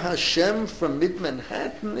 Devar Hashem from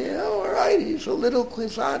mid-Manhattan. All right, he's a little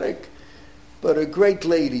quixotic. But a great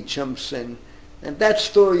lady jumps in. And that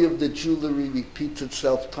story of the jewelry repeats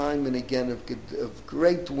itself time and again of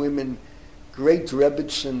great women, great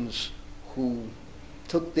Rebbitzins who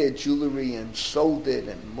took their jewelry and sold it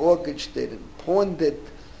and mortgaged it and pawned it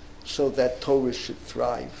so that Torah should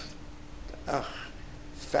thrive.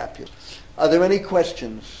 Fabulous. Are there any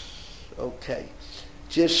questions? Okay.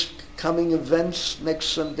 Just coming events. Next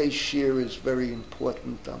Sunday's shir is very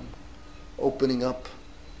important. I'm opening up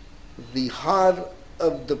the heart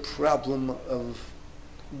of the problem of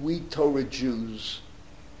we Torah Jews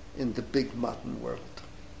in the big modern world.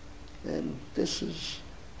 And this is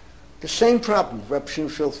the same problem. Reb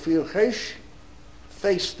Shimshon Hirsch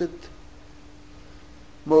faced it.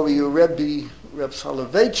 Moriah Rebbe, Reb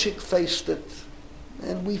Soloveitchik faced it.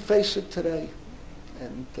 And we face it today.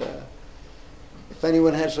 And if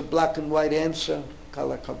anyone has a black and white answer, kol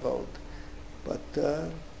hakavod. But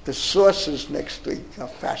the sources next week are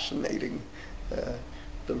fascinating.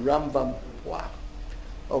 The Rambam, wow.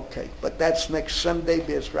 Okay, but that's next Sunday,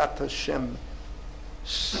 Be'ezrat Hashem,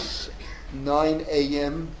 9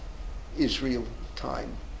 a.m. Israel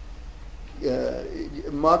time.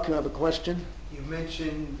 Mark, you have a question? You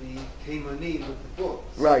mentioned the Taimani with the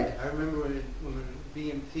books. Right. I remember when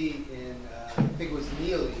BMT in, I think it was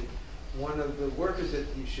Neely, one of the workers at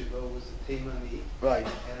the yeshiva was a Taimani. Right.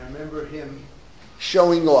 And I remember him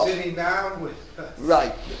showing off. Sitting down with us.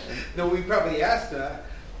 Right. No, we probably asked her.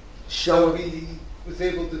 So he was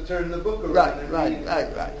able to turn the book around.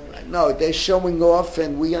 Right. No, they're showing off,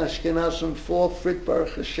 and we Ashkenazim fall for it,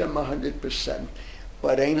 Baruch Hashem, 100%.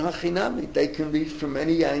 But ein hachinami, they can read from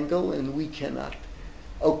any angle, and we cannot.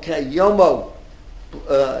 Okay, Yomo,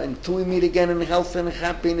 until we meet again in health and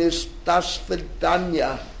happiness, das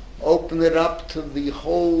Vidanya, open it up to the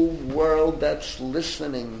whole world that's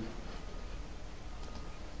listening.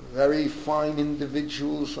 Very fine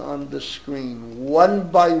individuals on the screen, one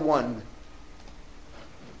by one.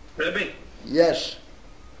 Rebbe? Yes.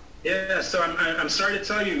 Yeah, so I'm sorry to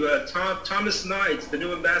tell you, Thomas Knight, the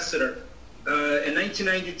new ambassador, in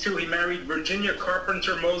 1992 he married Virginia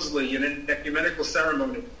Carpenter Mosley in an ecumenical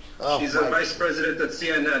ceremony. She's a vice president at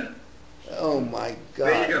CNN. Oh my God.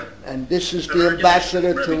 There you go. And this is the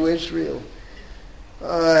ambassador to Israel.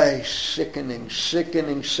 Sickening.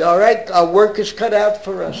 So, all right, our work is cut out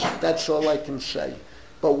for us. That's all I can say.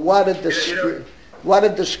 But what a disgrace. What a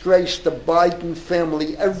disgrace, the Biden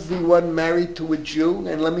family, everyone married to a Jew,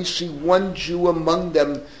 and let me see one Jew among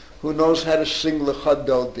them who knows how to sing Lecha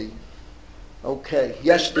Dodi. Okay,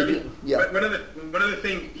 yes, yeah. One other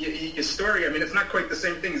thing, your story, I mean, it's not quite the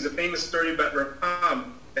same thing. It's a famous story about Rav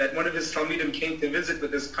Pam, that one of his Talmidim came to visit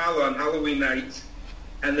with his Kala on Halloween night,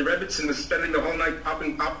 and the Rebbitzin was spending the whole night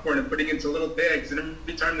popping popcorn and putting it into little bags, and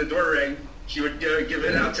every time the door rang, she would give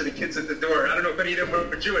it out to the kids at the door. I don't know if any of them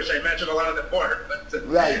were Jewish. I imagine a lot of them were. But,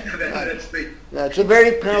 right. It's a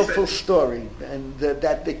very powerful story. And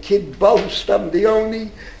that the kid boasts, I'm the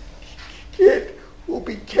only kid who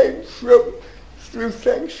became through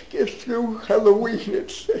Thanksgiving, through Halloween.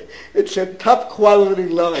 It's a top quality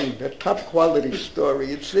line, a top quality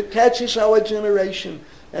story. It catches our generation.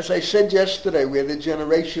 As I said yesterday, we're the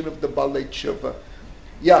generation of the Balei Tshuva.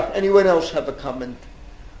 Yeah, anyone else have a comment?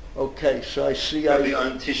 Okay, so I see on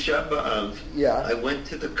Tisha B'Av, yeah. I went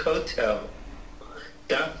to the Kotel,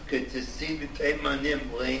 Dafka, to see the Teimanim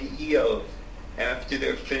laying Eov after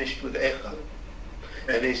they're finished with Echad.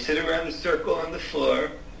 And they sit around a circle on the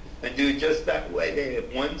floor and do it just that way. They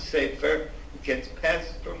have one sefer, it gets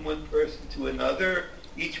passed from one person to another.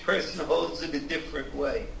 Each person holds it a different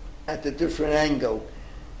way. At a different angle.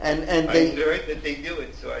 And I heard that they do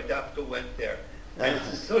it, so I Dafka went there. And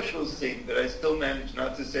it's a social scene, but I still manage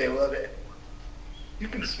not to say hello to it. You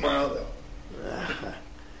can smile though.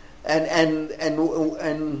 And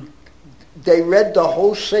they read the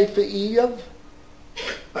whole Sefer Eov?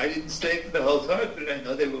 I didn't stay for the whole time, but I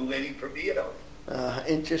know they were waiting for me.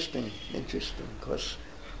 Interesting. Because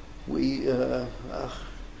we.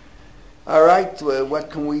 All right,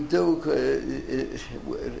 what can we do?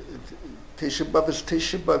 Tisha B'Av is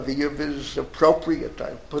Tisha B'Av. Eov is appropriate.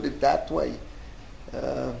 I put it that way.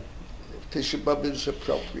 Tisha B'Av is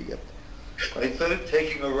appropriate. I thought of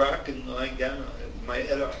taking a rock and lying down on it, my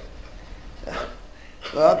head on it.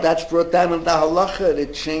 Well, that's brought down in the halacha to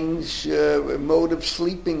change mode of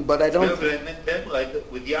sleeping, but I don't. No, but I meant like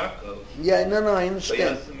with Yaakov. Yeah, no, I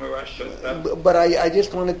understand. But But I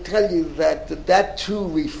just want to tell you that too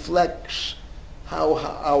reflects how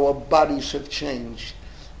our bodies have changed.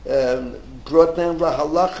 Brought down the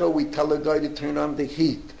halacha, we tell a guy to turn on the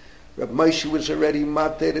heat. Rabbi Moshe was already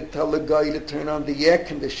matter to tell a guy to turn on the air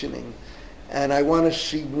conditioning. And I want to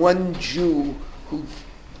see one Jew who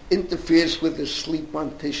interferes with his sleep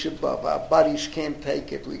on Tisha B'Av. Our bodies can't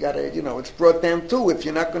take it. We got to, it's brought down too. If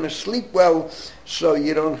you're not going to sleep well, so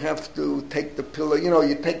you don't have to take the pillow.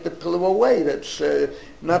 You take the pillow away. That's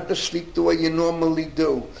not to sleep the way you normally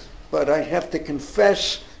do. But I have to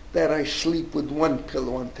confess that I sleep with one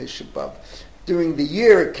pillow on Tisha B'Av. During the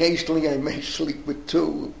year, occasionally I may sleep with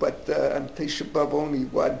two, but on Tisha B'Av only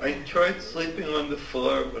one. I tried sleeping on the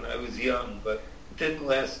floor when I was young, but it didn't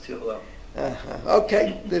last too long.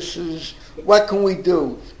 Okay, this is, what can we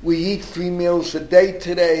do? We eat 3 meals a day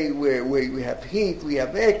today, we have heat, we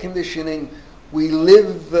have air conditioning, we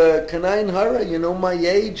live, Kanayin Hara, my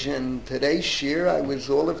age, and today's shir, I was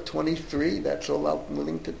all of 23, that's all I'm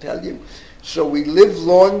willing to tell you. So we live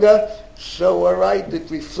longer, so all right, it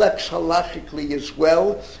reflects halachically as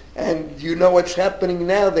well, and what's happening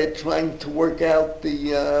now, they're trying to work out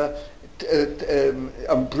the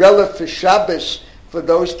umbrella for Shabbos, for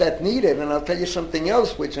those that need it. And I'll tell you something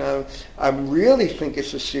else, which I really think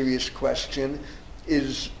is a serious question,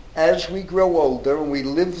 is as we grow older and we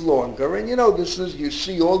live longer, and you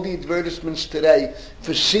see all the advertisements today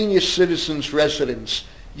for senior citizens residence.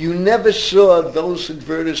 You never saw those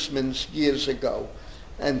advertisements years ago.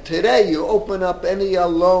 And today you open up any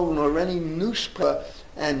Alone or any newspaper,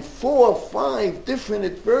 and 4 or 5 different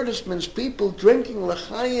advertisements, people drinking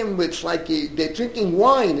l'chaim, it's like they're drinking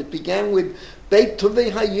wine. It began with Beit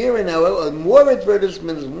Tovei Hayir, and now more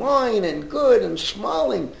advertisements, wine and good and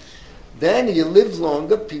smiling. Then you live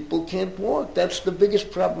longer, people can't walk. That's the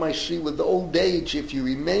biggest problem I see with the old age, if you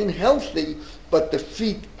remain healthy, but the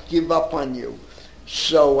feet give up on you.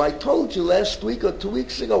 So I told you last week or 2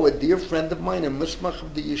 weeks ago, a dear friend of mine, a musmach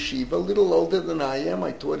of the yeshiva, a little older than I am,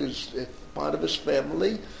 I taught his part of his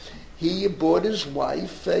family, he bought his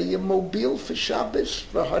wife a mobile for Shabbos,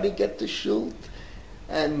 for her to get to shul.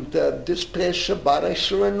 And this past Shabbat, I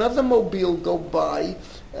saw another mobile go by,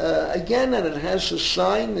 again, and it has a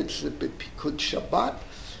sign, it's a Pikud Shabbat.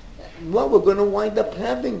 Well, we're going to wind up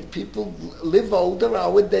having, people live older,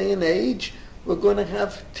 our day and age, we're going to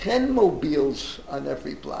have 10 mobiles on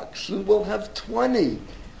every block. Soon we'll have 20.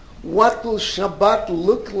 What will Shabbat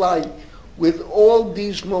look like with all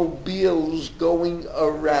these mobiles going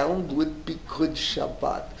around with Bikud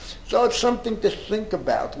Shabbat? So it's something to think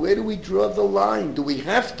about. Where do we draw the line? Do we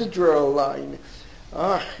have to draw a line?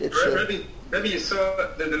 Rebbe, you saw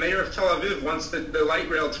the mayor of Tel Aviv wants the light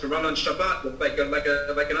rail to run on Shabbat with like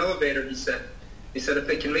an elevator, he said. He said if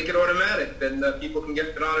they can make it automatic, then people can get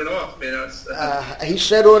it on and off. He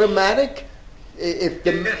said automatic?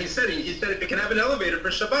 He said if they can have an elevator for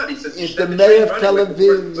Shabbat, he says. If the mayor of Tel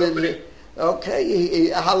Aviv,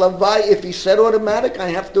 halavai, if he said automatic, I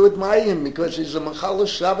have to admire him because he's a Machal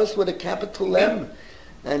Shabbos with a capital M.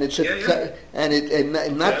 And it's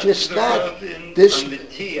and not just that. On the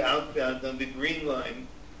T outbound on the Green Line,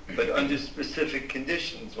 but under specific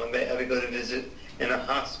conditions when they had to go to visit in a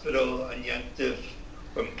hospital on Yom Tov,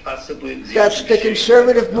 or possibly that's the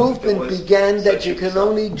conservative movement began that you can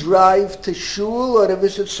only drive to shul or to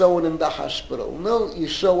visit someone in the hospital. No, you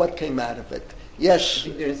saw what came out of it. Yes. I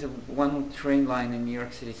think there's one train line in New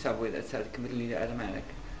York City subway that's completely automatic.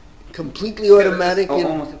 Completely automatic.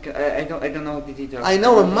 Almost. I don't know the details. I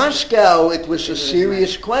know in Moscow it was a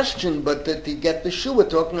serious question, but to get the shul, we're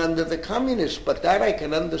talking under the communists. But that I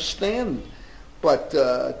can understand. But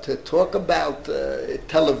to talk about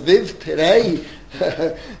Tel Aviv today,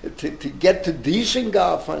 to get to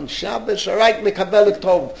Dizengoff on Shabbos, all right, Mekabel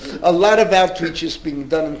Tov. A lot of outreach is being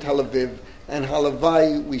done in Tel Aviv, and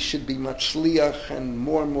halavai, we should be matzliach, and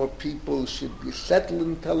more people should be settled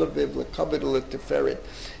in Tel Aviv, l'kavod u'leteferet.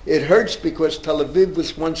 It hurts because Tel Aviv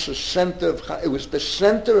was once the center of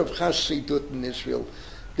Hasidut in Israel.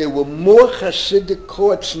 There were more Hasidic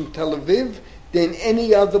courts in Tel Aviv than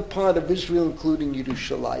any other part of Israel, including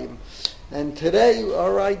Yerushalayim. And today,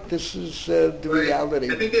 all right, this is the reality.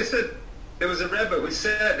 I think they said, there was a Rebbe who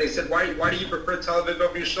said, why do you prefer Tel Aviv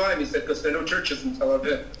over Yerushalayim? He said, because there are no churches in Tel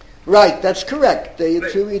Aviv. Right, that's correct. They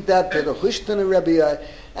attribute that to the Hushtan Rebbe.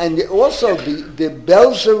 And also the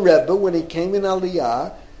Belzer Rebbe, when he came in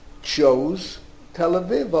Aliyah, chose Tel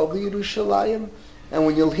Aviv over Yerushalayim. And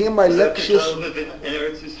when you'll hear my lectures... Tel Aviv in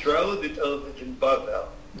Eretz Yisrael or the Tel Aviv in Bavel?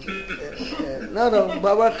 No,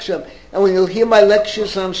 Baruch Hashem. And when you'll hear my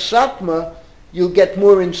lectures on Satmar, you'll get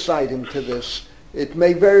more insight into this. It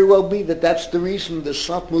may very well be that that's the reason the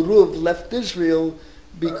Satmaruv left Israel,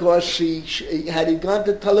 because had he gone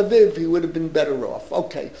to Tel Aviv, he would have been better off.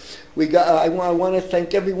 Okay, I want to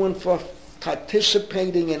thank everyone for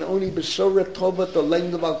participating in Oni Besora Tova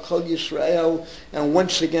Tolein Al Kol Yisrael, and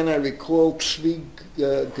once again I recall Tzvi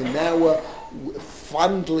Genauer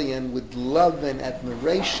fondly and with love and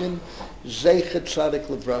admiration. Zeichet Tzadik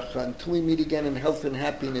Levracha. Until we meet again in health and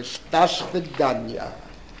happiness. Das Vidanya.